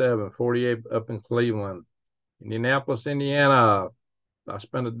 57. 48 up in Cleveland. Indianapolis, Indiana. I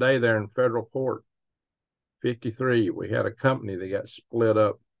spent a day there in federal court. 53. We had a company that got split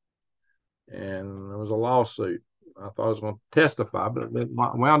up, and there was a lawsuit. I thought I was going to testify, but it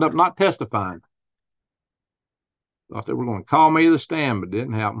wound up not testifying. Thought they were going to call me to the stand, but it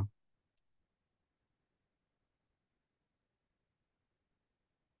didn't happen.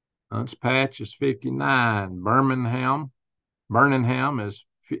 Hunts Patch is 59. Birmingham is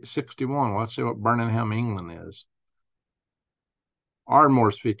 61. Well, let's see what Birmingham, England is.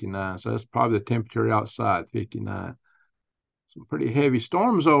 Ardmore's 59, so that's probably the temperature outside, 59. Some pretty heavy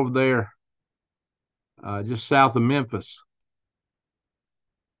storms over there, just south of Memphis.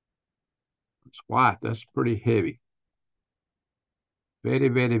 It's white. That's pretty heavy. Very,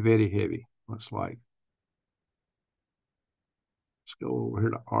 very, very heavy, looks like. Let's go over here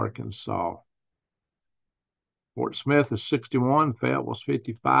to Arkansas. Fort Smith is 61. Fayetteville's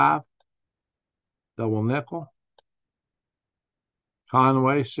 55. Double Nickel.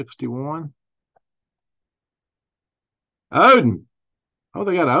 Conway, 61. Odin. Oh,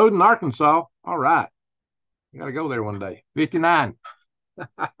 they got Odin, Arkansas. All right. I got to go there one day. 59.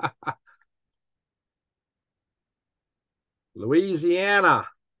 Louisiana.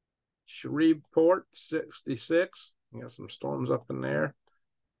 Shreveport, 66. You got some storms up in there.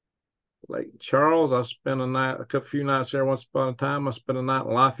 Lake Charles, I spent a few nights there once upon a time. I spent a night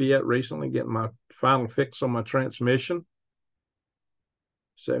in Lafayette recently getting my final fix on my transmission.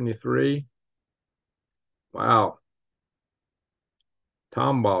 73. Wow.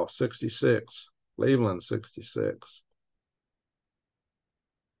 Tomball, 66. Cleveland, 66.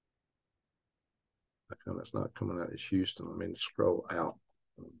 It's not coming out. It's Houston. Let me scroll out.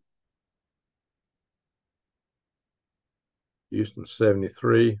 Houston,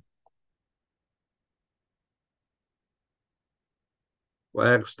 73.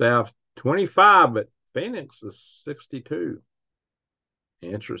 Flagstaff, 25, but Phoenix is 62.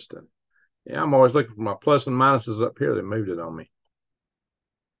 Interesting. Yeah, I'm always looking for my plus and minuses up here. They moved it on me.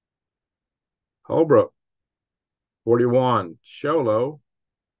 Holbrook, 41. Sholo,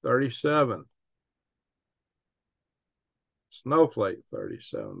 37. Snowflake,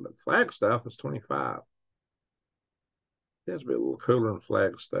 37. But Flagstaff is 25. It tends to be a little cooler in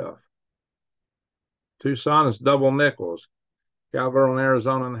Flagstaff. Tucson is Double Nickels. Calvert in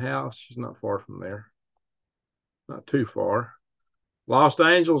Arizona in the house. She's not far from there. Not too far. Lost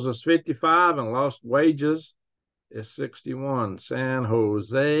Angels is 55 and Lost Wages is 61. San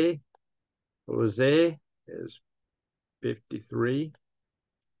Jose is 53.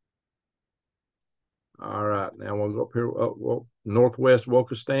 All right, now we'll go up here. Northwest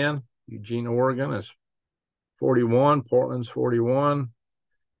Wokistan, Eugene, Oregon is 41. Portland's 41.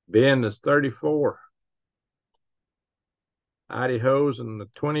 Bend is 34. Idaho's in the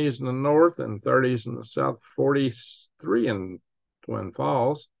 20s in the north and 30s in the south, 43 in Twin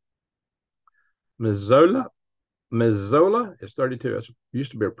Falls. Missoula is 32. It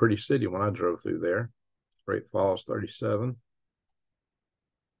used to be a pretty city when I drove through there. Great Falls, 37.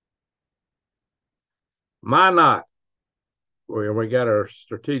 Minot, where we got our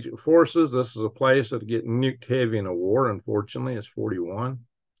strategic forces. This is a place that'll get nuked heavy in a war, unfortunately. It's 41.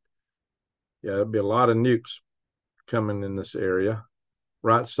 Yeah, there'll be a lot of nukes coming in this area.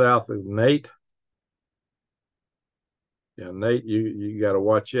 Right south of Nate. Yeah, Nate, you got to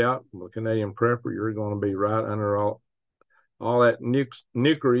watch out. The Canadian Prepper, you're going to be right under all that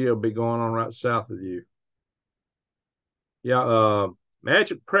nukery will be going on right south of you. Yeah,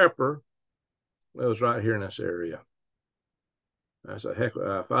 Magic Prepper lives right here in this area. That's a heck.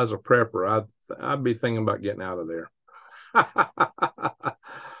 If I was a prepper, I'd be thinking about getting out of there.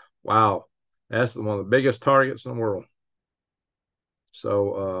 Wow, that's one of the biggest targets in the world.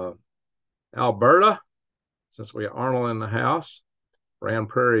 So Alberta, since we got Arnold in the house, Grand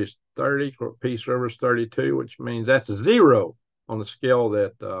Prairie's 30, Peace River's 32, which means that's a 0 on the scale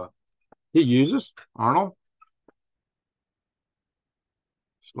that he uses, Arnold.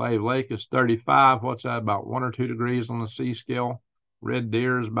 Slave Lake is 35. What's that, about 1 or 2 degrees on the C scale? Red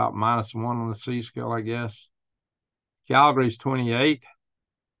Deer is about -1 on the C scale, I guess. Calgary's 28.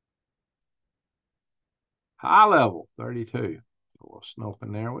 High level, 32. A little snow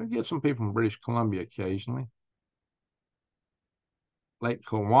in there. We get some people from British Columbia occasionally. Lake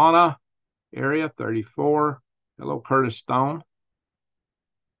Kelowna area, 34. Hello, Curtis Stone.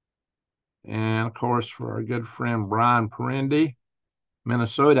 And, of course, for our good friend Brian Perendi,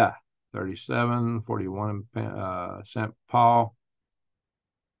 Minnesota, 37, 41 in St. Paul.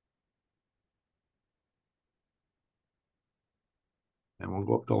 And we'll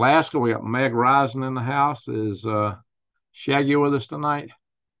go up to Alaska. We got Meg Rising in the house. Is Shaggy with us tonight?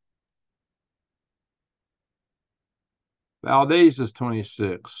 Valdez is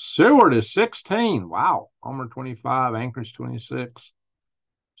 26. Seward is 16. Wow. Homer 25. Anchorage 26.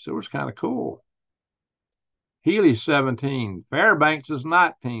 Seward's kind of cool. Healy 17. Fairbanks is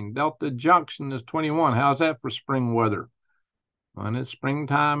 19. Delta Junction is 21. How's that for spring weather? When it's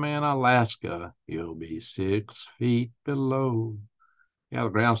springtime in Alaska, you'll be 6 feet below. Yeah, the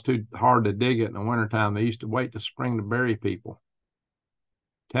ground's too hard to dig it in the wintertime. They used to wait to spring to bury people.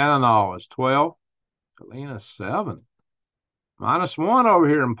 Tanana is 12. Galena 7. -1 over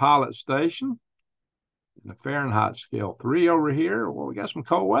here in Pilot Station. In the Fahrenheit scale, 3 over here. Well, we got some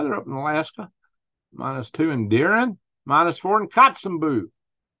cold weather up in Alaska. -2 in Deeren. -4 in Kotzebue.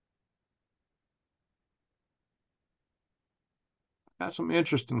 Got some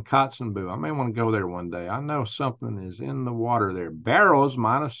interest in Kotzebue. I may want to go there one day. I know something is in the water there. Barrows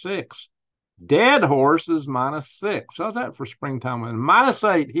 -6. Dead Horses -6. How's that for springtime? And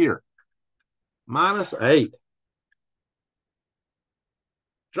 -8 here. -8.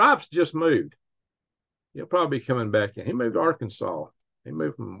 Drops just moved. He'll probably be coming back in. He moved to Arkansas. He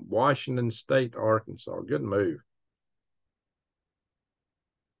moved from Washington State to Arkansas. Good move.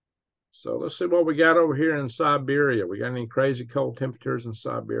 So let's see what we got over here in Siberia. We got any crazy cold temperatures in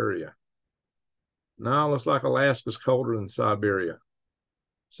Siberia? No, looks like Alaska's colder than Siberia.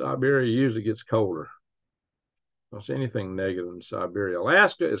 Siberia usually gets colder. Don't see anything negative in Siberia.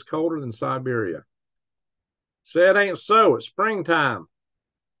 Alaska is colder than Siberia. Say it ain't so. It's springtime.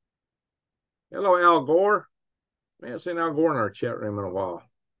 Hello, Al Gore. We haven't seen Al Gore in our chat room in a while.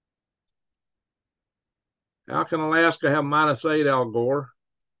 How can Alaska have -8, Al Gore?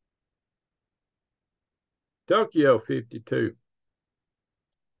 Tokyo 52.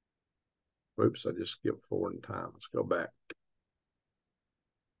 Oops, I just skipped forward in time. Let's go back.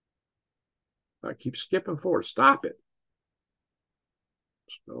 I keep skipping forward. Stop it.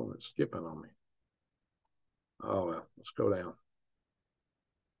 It's skipping on me. Oh, well, let's go down.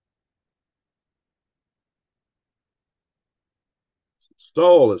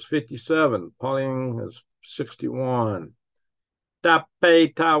 Seoul is 57. Pyongyang is 61.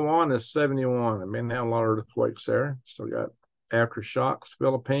 Taipei, Taiwan is 71. I've been having a lot of earthquakes there. Still got aftershocks.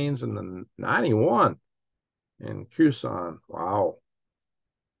 Philippines and the 91 in Quezon. Wow.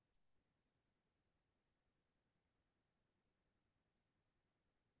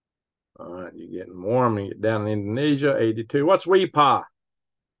 All right, you're getting warm. You get down in Indonesia, 82. What's WWIII?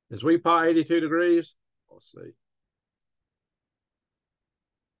 Is WWIII 82 degrees? Let's see.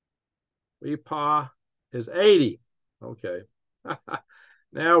 WWIII is 80. Okay.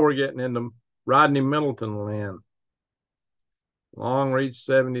 Now we're getting into Rodney Middleton land. Long Reach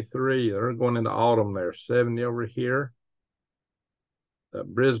 73. They're going into autumn there. 70 over here.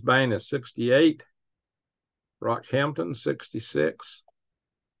 Brisbane is 68. Rockhampton 66.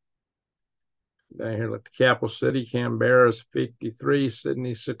 Down here at the capital city, Canberra is 53.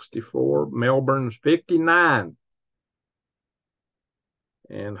 Sydney 64. Melbourne's 59.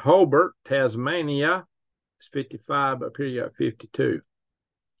 And Hobart, Tasmania It's 55. Up here you got 52.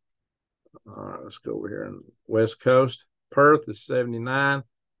 All right, let's go over here on West Coast. Perth is 79.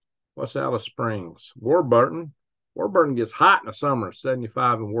 What's Alice Springs? Warburton. Warburton gets hot in the summer,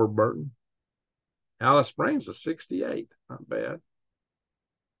 75 in Warburton. Alice Springs is 68. Not bad.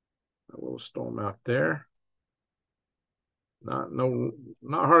 A little storm out there. Not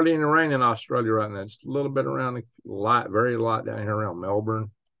hardly any rain in Australia right now. Just a little bit around the light, very light down here around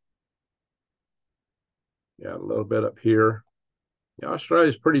Melbourne. Yeah, a little bit up here. Yeah,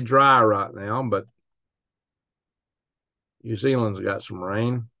 Australia's pretty dry right now, but New Zealand's got some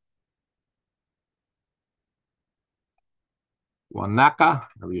rain. Wanaka,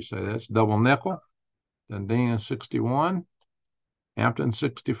 however you say that, it's double nickel. Dunedin 61. Hampton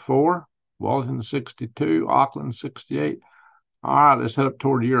 64. Wellington 62. Auckland 68. All right, let's head up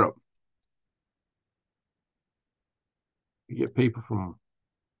toward Europe. You get people from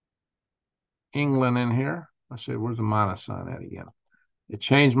England in here. I said, where's the minus sign at again? It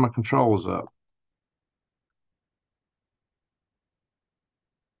changed my controls up.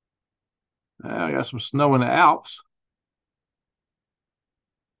 I got some snow in the Alps.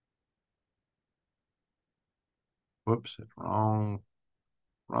 Whoops, wrong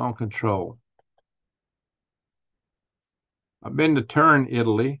control. I've been to Turin,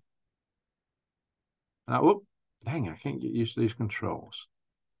 Italy. Whoop, dang, I can't get used to these controls.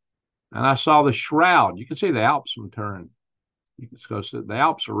 And I saw the shroud. You can see the Alps from Turin. You can go see the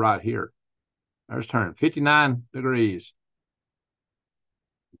Alps are right here. There's Turin, 59 degrees.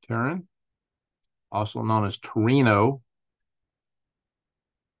 Turin, also known as Torino.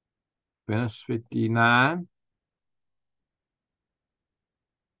 Venice, 59.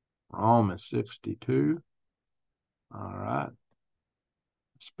 Rome is 62. All right.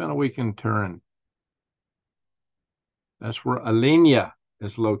 Spent a week in Turin. That's where Alenia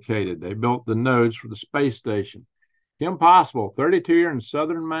is located. They built the nodes for the space station. Kim Possible, 32 here in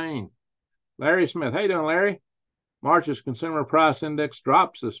southern Maine. Larry Smith. How you doing, Larry? March's consumer price index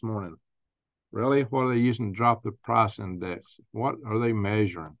drops this morning. Really? What are they using to drop the price index? What are they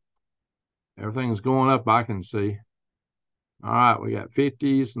measuring? Everything's going up, I can see. All right, we got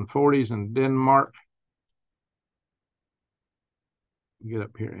 50s and 40s in Denmark. Get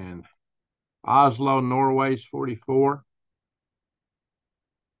up here in Oslo, Norway's 44.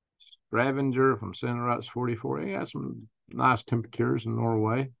 Stavanger from Centerut's 44. You got some nice temperatures in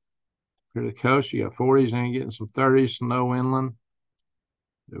Norway. Here to the coast, you got 40s and getting some 30s, snow inland.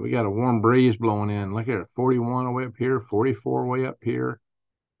 We got a warm breeze blowing in. Look at it, 41 way up here, 44 way up here.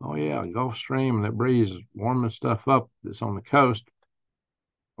 Oh yeah, Gulf Stream, and that breeze is warming stuff up that's on the coast.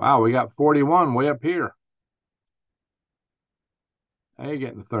 Wow, we got 41 way up here. Hey,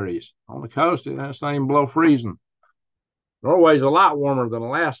 getting the 30s. On the coast, it's not even below freezing. Norway's a lot warmer than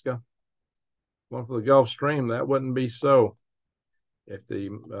Alaska. One for the Gulf Stream, that wouldn't be so. If the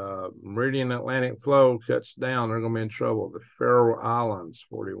Meridian Atlantic flow cuts down, they're going to be in trouble. The Faroe Islands,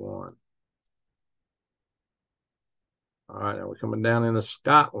 41. All right, now we're coming down into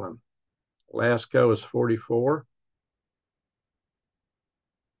Scotland. Glasgow is 44.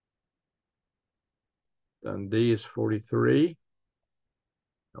 Dundee is 43.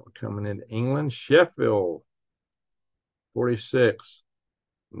 Now we're coming into England. Sheffield, 46.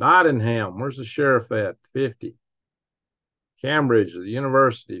 Nottingham, where's the sheriff at? 50. Cambridge, the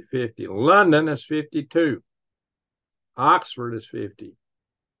university, 50. London is 52. Oxford is 50.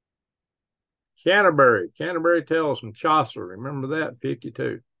 Canterbury Tales from Chaucer. Remember that?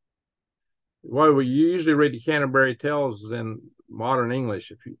 52. Well, we usually read the Canterbury Tales in modern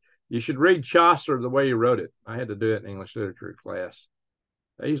English. You should read Chaucer the way he wrote it. I had to do it in English literature class.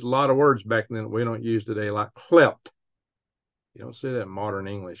 They used a lot of words back then that we don't use today, like clept. You don't see that in modern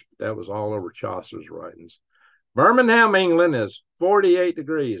English, but that was all over Chaucer's writings. Birmingham, England is 48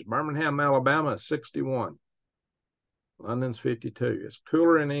 degrees. Birmingham, Alabama is 61. London's 52. It's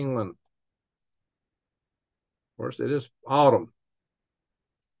cooler in England. Of course, it is autumn.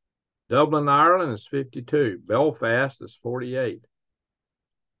 Dublin, Ireland is 52. Belfast is 48.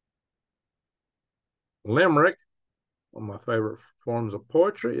 Limerick, one of my favorite forms of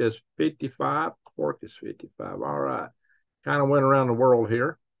poetry, is 55. Cork is 55. All right. Kind of went around the world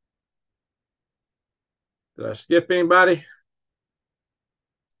here. Did I skip anybody?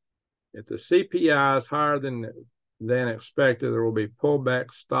 If the CPI is higher than expected, there will be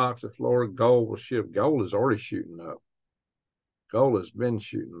pullback stocks if lower. Gold will shift. Gold is already shooting up. Gold has been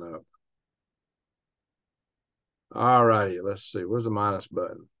shooting up. All righty, let's see. Where's the minus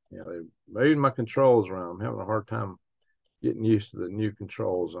button? Yeah, they're moving my controls around. I'm having a hard time getting used to the new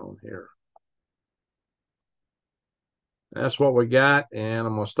controls on here. That's what we got, and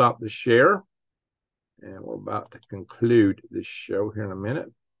I'm going to stop the share. And we're about to conclude this show here in a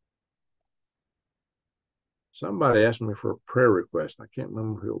minute. Somebody asked me for a prayer request. I can't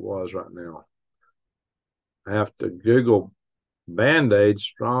remember who it was right now. I have to Google Band-Aid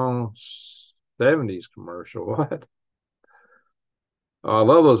strong 70s commercial. What? Oh, I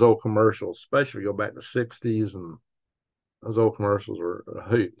love those old commercials, especially go back to the 60s, and those old commercials were a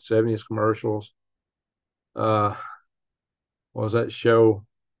hoot. 70s commercials. What was that show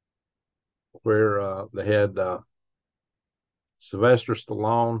where they had Sylvester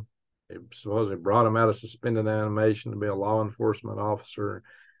Stallone? They supposedly brought him out of suspended animation to be a law enforcement officer.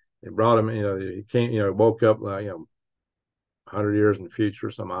 They brought him, he came, woke up, 100 years in the future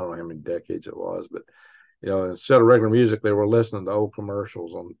or something. I don't know how many decades it was, but, instead of regular music, they were listening to old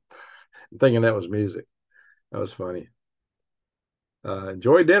commercials and thinking that was music. That was funny.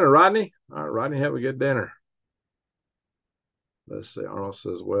 Enjoy dinner, Rodney. All right, Rodney, have a good dinner. Let's see. Arnold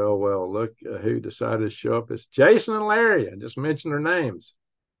says, well, look who decided to show up. It's Jason and Larry. I just mentioned their names.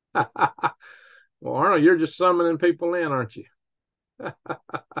 Well, Arnold, you're just summoning people in, aren't you?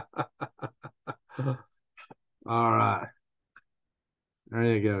 All right. There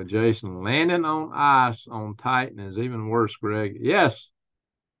you go, Jason. Landing on ice on Titan is even worse, Greg. Yes,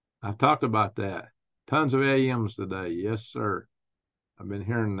 I've talked about that. Tons of AMs today. Yes, sir. I've been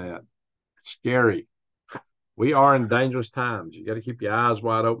hearing that. Scary. We are in dangerous times. You got to keep your eyes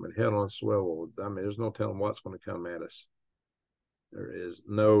wide open and head on a swivel. I mean, there's no telling what's going to come at us. There is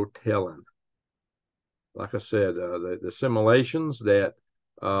no telling. Like I said, the simulations that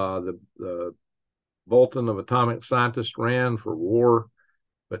the Bolton of atomic scientists ran for war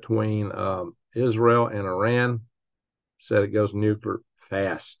between Israel and Iran said it goes nuclear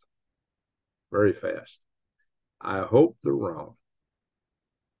fast, very fast. I hope they're wrong,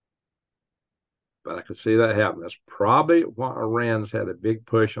 but I could see that happen. That's probably why Iran's had a big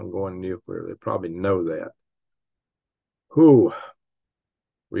push on going nuclear. They probably know that. Whew,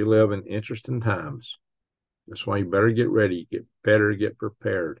 we live in interesting times. That's why you better get ready, get better, get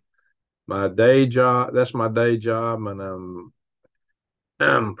prepared. My day job, that's my day job, and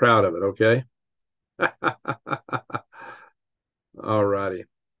I'm proud of it, okay? All righty.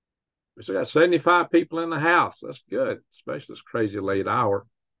 We still got 75 people in the house. That's good, especially this crazy late hour.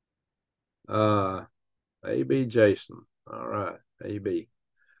 AB Jason. All right, AB.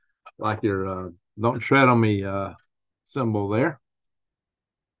 Like your don't tread on me symbol there.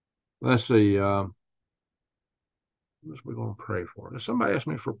 Let's see. What are we going to pray for? Somebody asked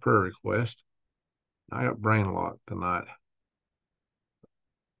me for a prayer request. I got brain locked tonight.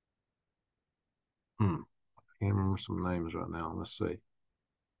 I can't remember some names right now. Let's see.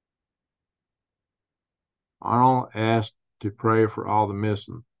 Arnold asked to pray for all the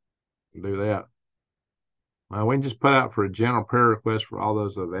missing. Do that. Well, we can just put out for a general prayer request for all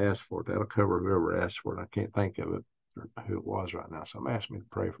those that have asked for it. That'll cover whoever asked for it. I can't think of it, who it was right now. Somebody asked me to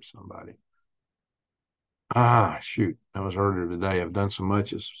pray for somebody. Shoot. That was earlier today. I've done so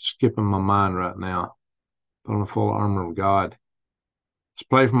much, it's skipping my mind right now. Put on the full armor of God. Let's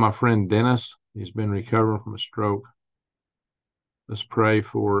pray for my friend Dennis. He's been recovering from a stroke. Let's pray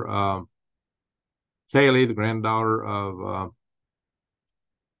for Kaylee, the granddaughter of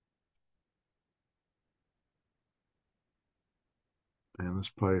and let's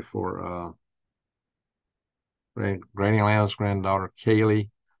pray for Granny Land's granddaughter, Kaylee,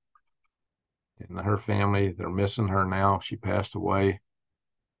 and her family. They're missing her now. She passed away.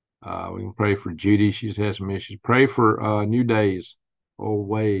 We can pray for Judy. She's had some issues. Pray for New Days, Old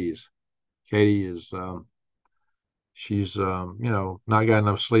Ways. Katie is, she's, not got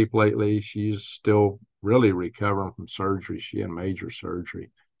enough sleep lately. She's still really recovering from surgery. She had major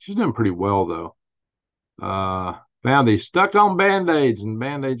surgery. She's doing pretty well, though. Found these stuck on Band-Aids, and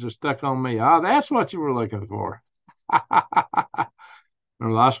Band-Aids are stuck on me. That's what you were looking for. Remember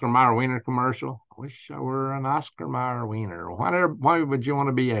the Oscar Mayer Wiener commercial? I wish I were an Oscar Mayer Wiener. Why would you want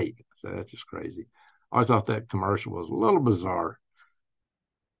to be 8? So that's just crazy. I always thought that commercial was a little bizarre.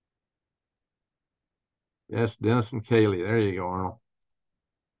 Yes, Dennis and Kaylee. There you go, Arnold.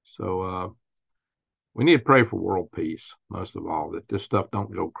 So we need to pray for world peace, most of all, that this stuff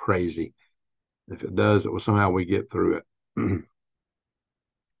don't go crazy. If it does, it will somehow we get through it. I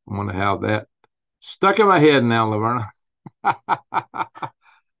want to have that stuck in my head now, Laverna.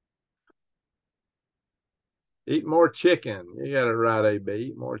 Eat more chicken. You got it right, AB.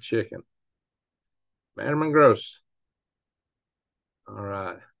 Eat more chicken. Bannerman Gross. All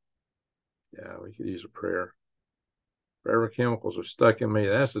right. Yeah, we could use a prayer. Forever chemicals are stuck in me.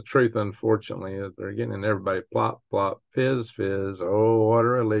 That's the truth, unfortunately. They're getting in everybody. Plop, plop, fizz, fizz. Oh, what a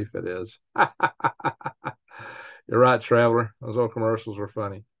relief it is. You're right, Traveler. Those old commercials were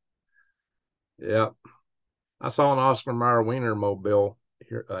funny. Yeah. I saw an Oscar Mayer Wiener mobile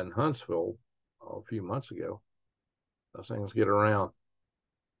here in Huntsville a few months ago. Those things get around.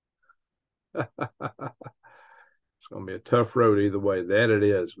 It's going to be a tough road either way. That it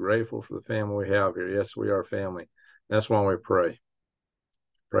is. Grateful for the family we have here. Yes, we are family. That's why we pray.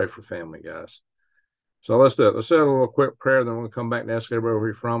 Pray for family, guys. So let's do it. Let's say a little quick prayer, then we'll come back and ask everybody where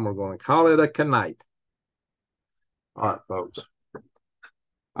you're from. We're going to call it a night. All right, folks.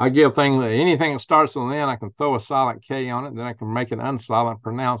 I give anything that starts with an N, I can throw a silent K on it, then I can make it unsilent,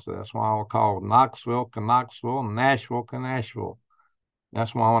 pronounce it. That's why I'll call Knoxville, Knoxville, Nashville, Nashville.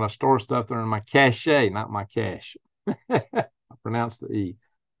 That's why I want to store stuff there in my cache, not my cache. I pronounce the E.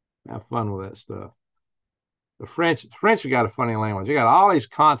 Have fun with that stuff. The French have got a funny language. They got all these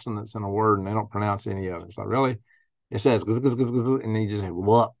consonants in a word and they don't pronounce any of it. It's like, really? It says, and then you just say,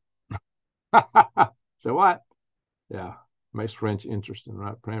 what? So what? Yeah. Makes French interesting,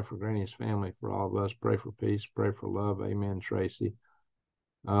 right? Praying for Granny's family, for all of us. Pray for peace. Pray for love. Amen, Tracy.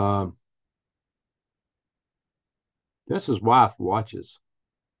 This is wife watches,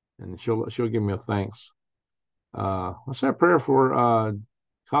 and she'll give me a thanks. Let's say a prayer for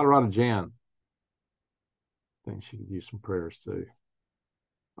Colorado Jan. I think she could use some prayers too.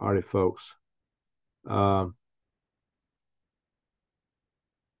 All right, folks. A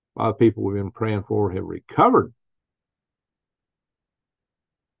lot of people we've been praying for have recovered.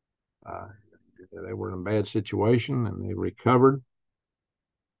 They were in a bad situation and they recovered.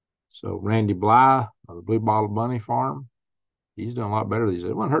 So Randy Bly of the Blue Bottle Bunny Farm, he's doing a lot better these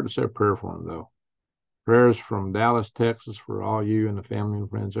days. It wouldn't hurt to say a prayer for him, though. Prayers from Dallas, Texas for all you and the family and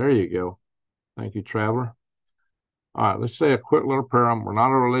friends. There you go. Thank you, traveler. All right, let's say a quick little prayer. We're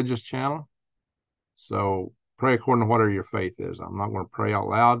not a religious channel, so pray according to whatever your faith is. I'm not going to pray out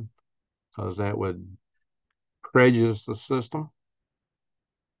loud because that would prejudice the system.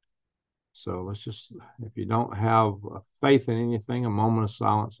 So let's just, if you don't have faith in anything, a moment of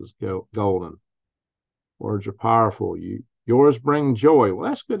silence is golden. Words are powerful. Yours bring joy. Well,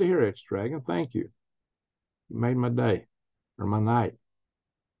 that's good to hear, X-Dragon. Thank you. You made my day or my night.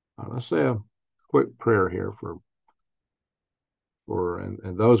 Let's say a quick prayer here for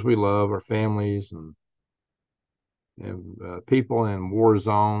and those we love, our families and people in war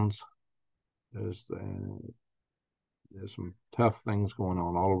zones. There's some tough things going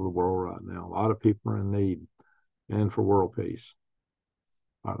on all over the world right now. A lot of people are in need, and for world peace.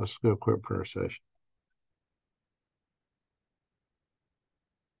 All right, let's do a quick prayer session.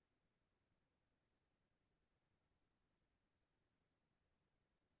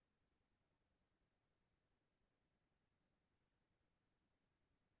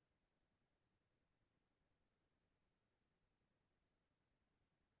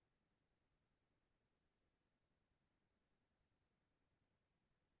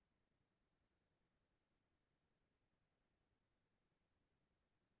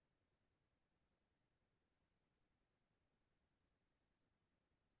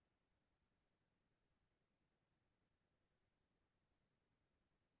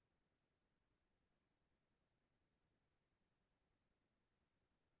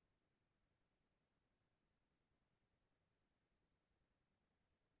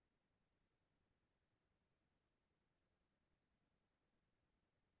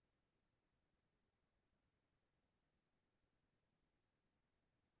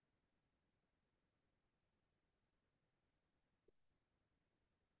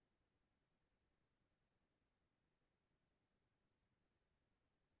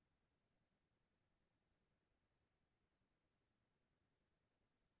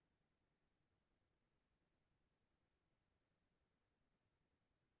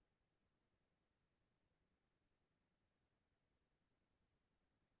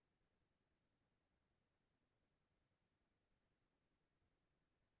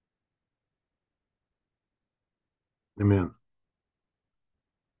 Amen.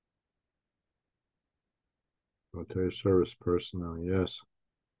 Military service personnel, yes.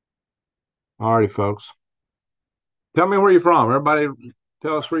 All righty, folks. Tell me where you're from. Everybody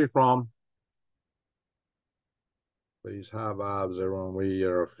tell us where you're from. Please, high vibes, everyone. We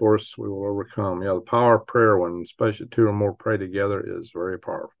are a force we will overcome. Yeah, the power of prayer, when especially two or more pray together, is very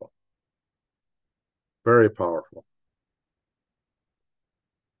powerful. Very powerful.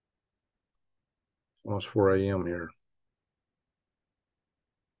 It's almost 4 a.m. here.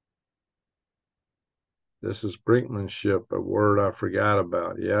 This is brinkmanship, a word I forgot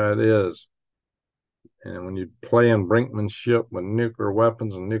about. Yeah, it is. And when you play in brinkmanship with nuclear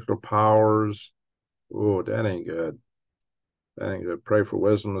weapons and nuclear powers, oh, that ain't good. That ain't good. Pray for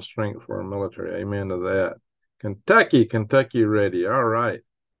wisdom and strength for our military. Amen to that. Kentucky ready. All right.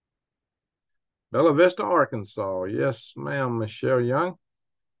 Bella Vista, Arkansas. Yes, ma'am, Michelle Young.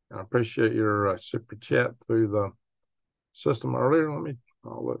 I appreciate your super chat through the system earlier.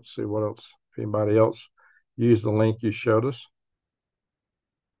 Let's see what else. If anybody else used the link you showed us.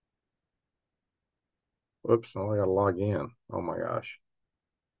 Whoops, I got to log in. Oh my gosh.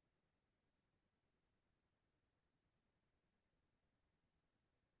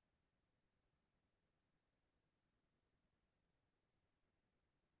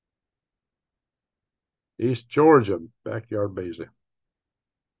 East Georgia, backyard busy.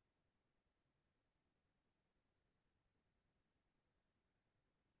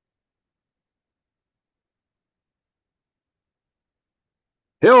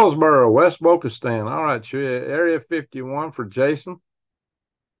 Hillsboro, West Bokostan. All right, Area 51 for Jason.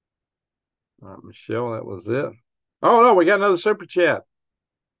 All right, Michelle, that was it. Oh, no, we got another super chat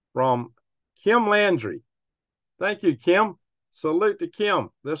from Kim Landry. Thank you, Kim. Salute to Kim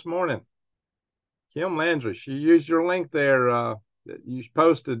this morning. Kim Landry, she used your link there that you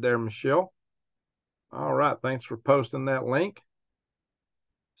posted there, Michelle. All right, thanks for posting that link.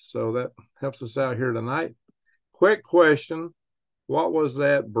 So that helps us out here tonight. Quick question. What was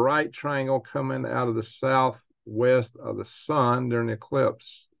that bright triangle coming out of the southwest of the sun during the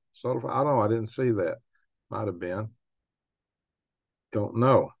eclipse? So I don't know. I didn't see that. Might have been. Don't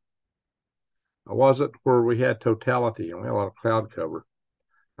know. Was it where we had totality and we had a lot of cloud cover?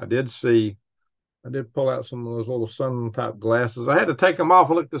 I did pull out some of those little sun type glasses. I had to take them off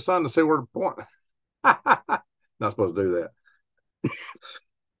and look at the sun to see where to point. Not supposed to do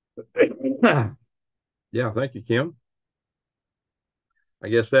that. Yeah, thank you, Kim. I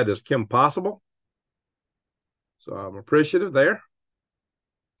guess that is Kim Possible. So I'm appreciative there.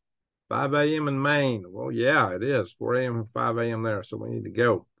 5 a.m. in Maine. Well, yeah, it is. 4 a.m. and 5 a.m. there. So we need to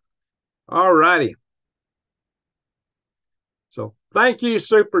go. All righty. So thank you,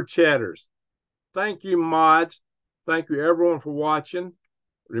 Super Chatters. Thank you, mods. Thank you, everyone, for watching.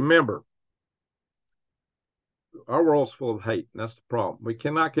 Remember, our world's full of hate, and that's the problem. We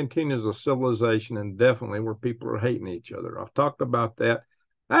cannot continue as a civilization indefinitely where people are hating each other. I've talked about that.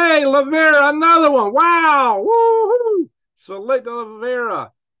 Hey, Lavera, another one. Wow. Woo-hoo. Salute to Lavera.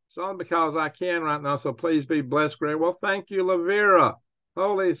 It's on because I can right now, so please be blessed, Greg. Well, thank you, Lavera.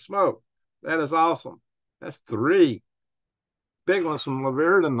 Holy smoke. That is awesome. That's 3 big ones from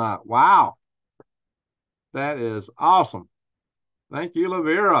Lavera tonight. Wow. That is awesome. Thank you,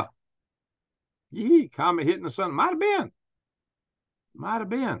 Lavera. Yee, comet hitting the sun. Might have been. Might have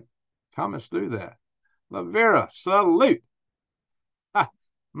been. Comments do that. Lavera, salute. Ha,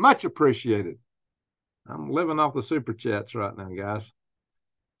 much appreciated. I'm living off the super chats right now, guys.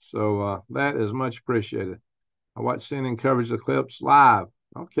 So that is much appreciated. I watched CNN coverage of the eclipse live.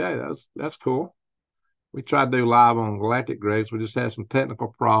 Okay, that's cool. We tried to do live on Galactic Graves. We just had some technical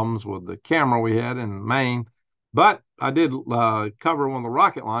problems with the camera we had in Maine. But I did cover one of the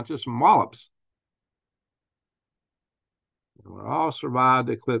rocket launches from Wallops. We all survived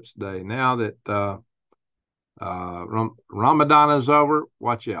the eclipse day. Now that Ramadan is over,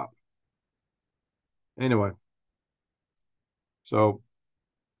 watch out. Anyway, so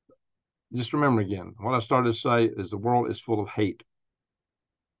just remember again, what I started to say is the world is full of hate.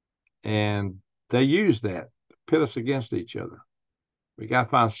 And they use that to pit us against each other. We got to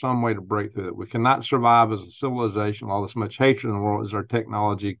find some way to break through it. We cannot survive as a civilization with all this much hatred in the world as our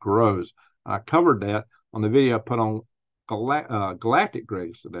technology grows. I covered that on the video I put on Galactic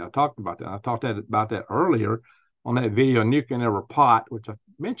Graves today. I talked about that. I talked about that earlier on that video, Nuke in Every Pot, which I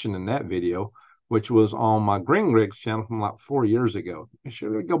mentioned in that video, which was on my Green Rigs channel from like 4 years ago. Make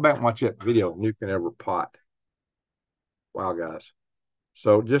sure to go back and watch that video, Nuke in Every Pot. Wow, guys.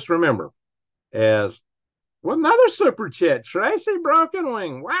 So just remember, as well, another super chat, Tracy Broken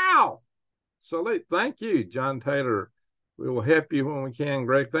Wing. Wow. Salute. Thank you, John Taylor. We will help you when we can,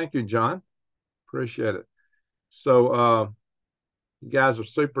 Greg. Thank you, John. Appreciate it. So you guys are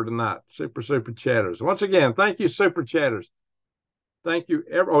super tonight. Super chatters. Once again, thank you, super chatters. Thank you.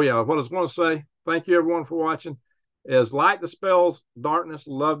 Oh, yeah. What I was going to say, thank you, everyone, for watching. As light dispels darkness,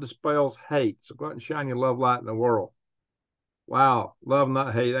 love dispels hate. So go out and shine your love light in the world. Wow. Love,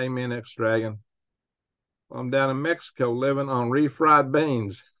 not hate. Amen, X-Dragon. I'm down in Mexico living on refried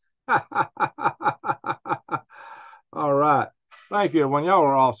beans. All right. Thank you, everyone. Y'all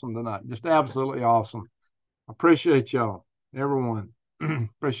are awesome tonight. Just absolutely awesome. Appreciate y'all, everyone.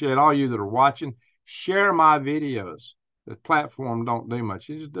 Appreciate all you that are watching. Share my videos. The platform don't do much.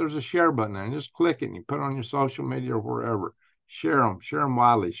 There's a share button there, and just click it and you put it on your social media or wherever. Share them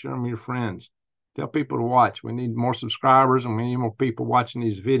widely. Share them with your friends. Tell people to watch. We need more subscribers and we need more people watching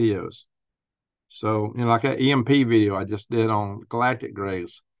these videos. So, like that EMP video I just did on Galactic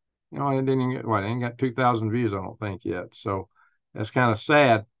Graves. You know, it didn't get, what, it ain't got 2,000 views, I don't think yet. So that's kind of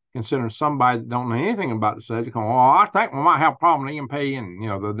sad considering somebody that don't know anything about the subject. Oh, I think we might have a problem with EMP, and, you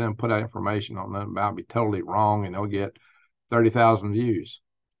know, they'll then put out information on them about it, be totally wrong, and they'll get 30,000 views.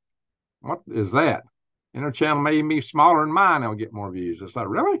 What is that? And their channel may even be smaller than mine. They'll get more views. It's like,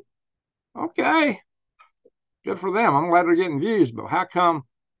 really? Okay. Good for them. I'm glad they're getting views, but how come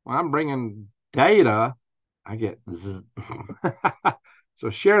when I'm bringing data, I get So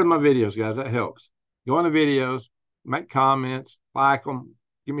share my videos, guys. That helps. Go on the videos, make comments, like them,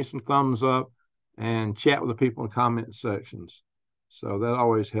 give me some thumbs up, and chat with the people in the comment sections. So that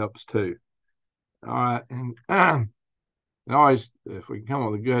always helps too. All right. And always, if we can come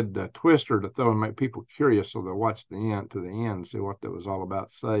up with a good twister to throw and make people curious so they'll watch the end to the end and see what that was all about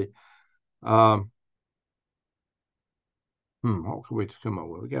to say. What can we come up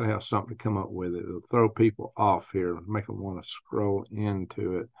with? We got to have something to come up with it. It'll throw people off here, make them want to scroll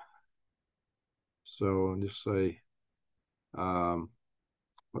into it. So just say, what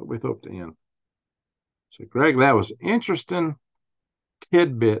we throw at the end. So, Greg, that was interesting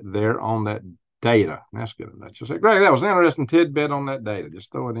tidbit there on that data. That's good enough. Just say, Greg, that was an interesting tidbit on that data.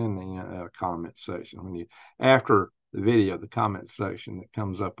 Just throw it in the comment section when you after the video, the comment section that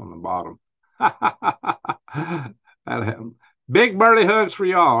comes up on the bottom. That happened. Big burly hugs for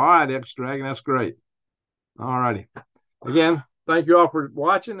y'all. All right, X Dragon, that's great. All righty. Again, thank you all for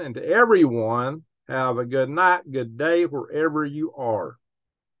watching, and to everyone, have a good night, good day, wherever you are.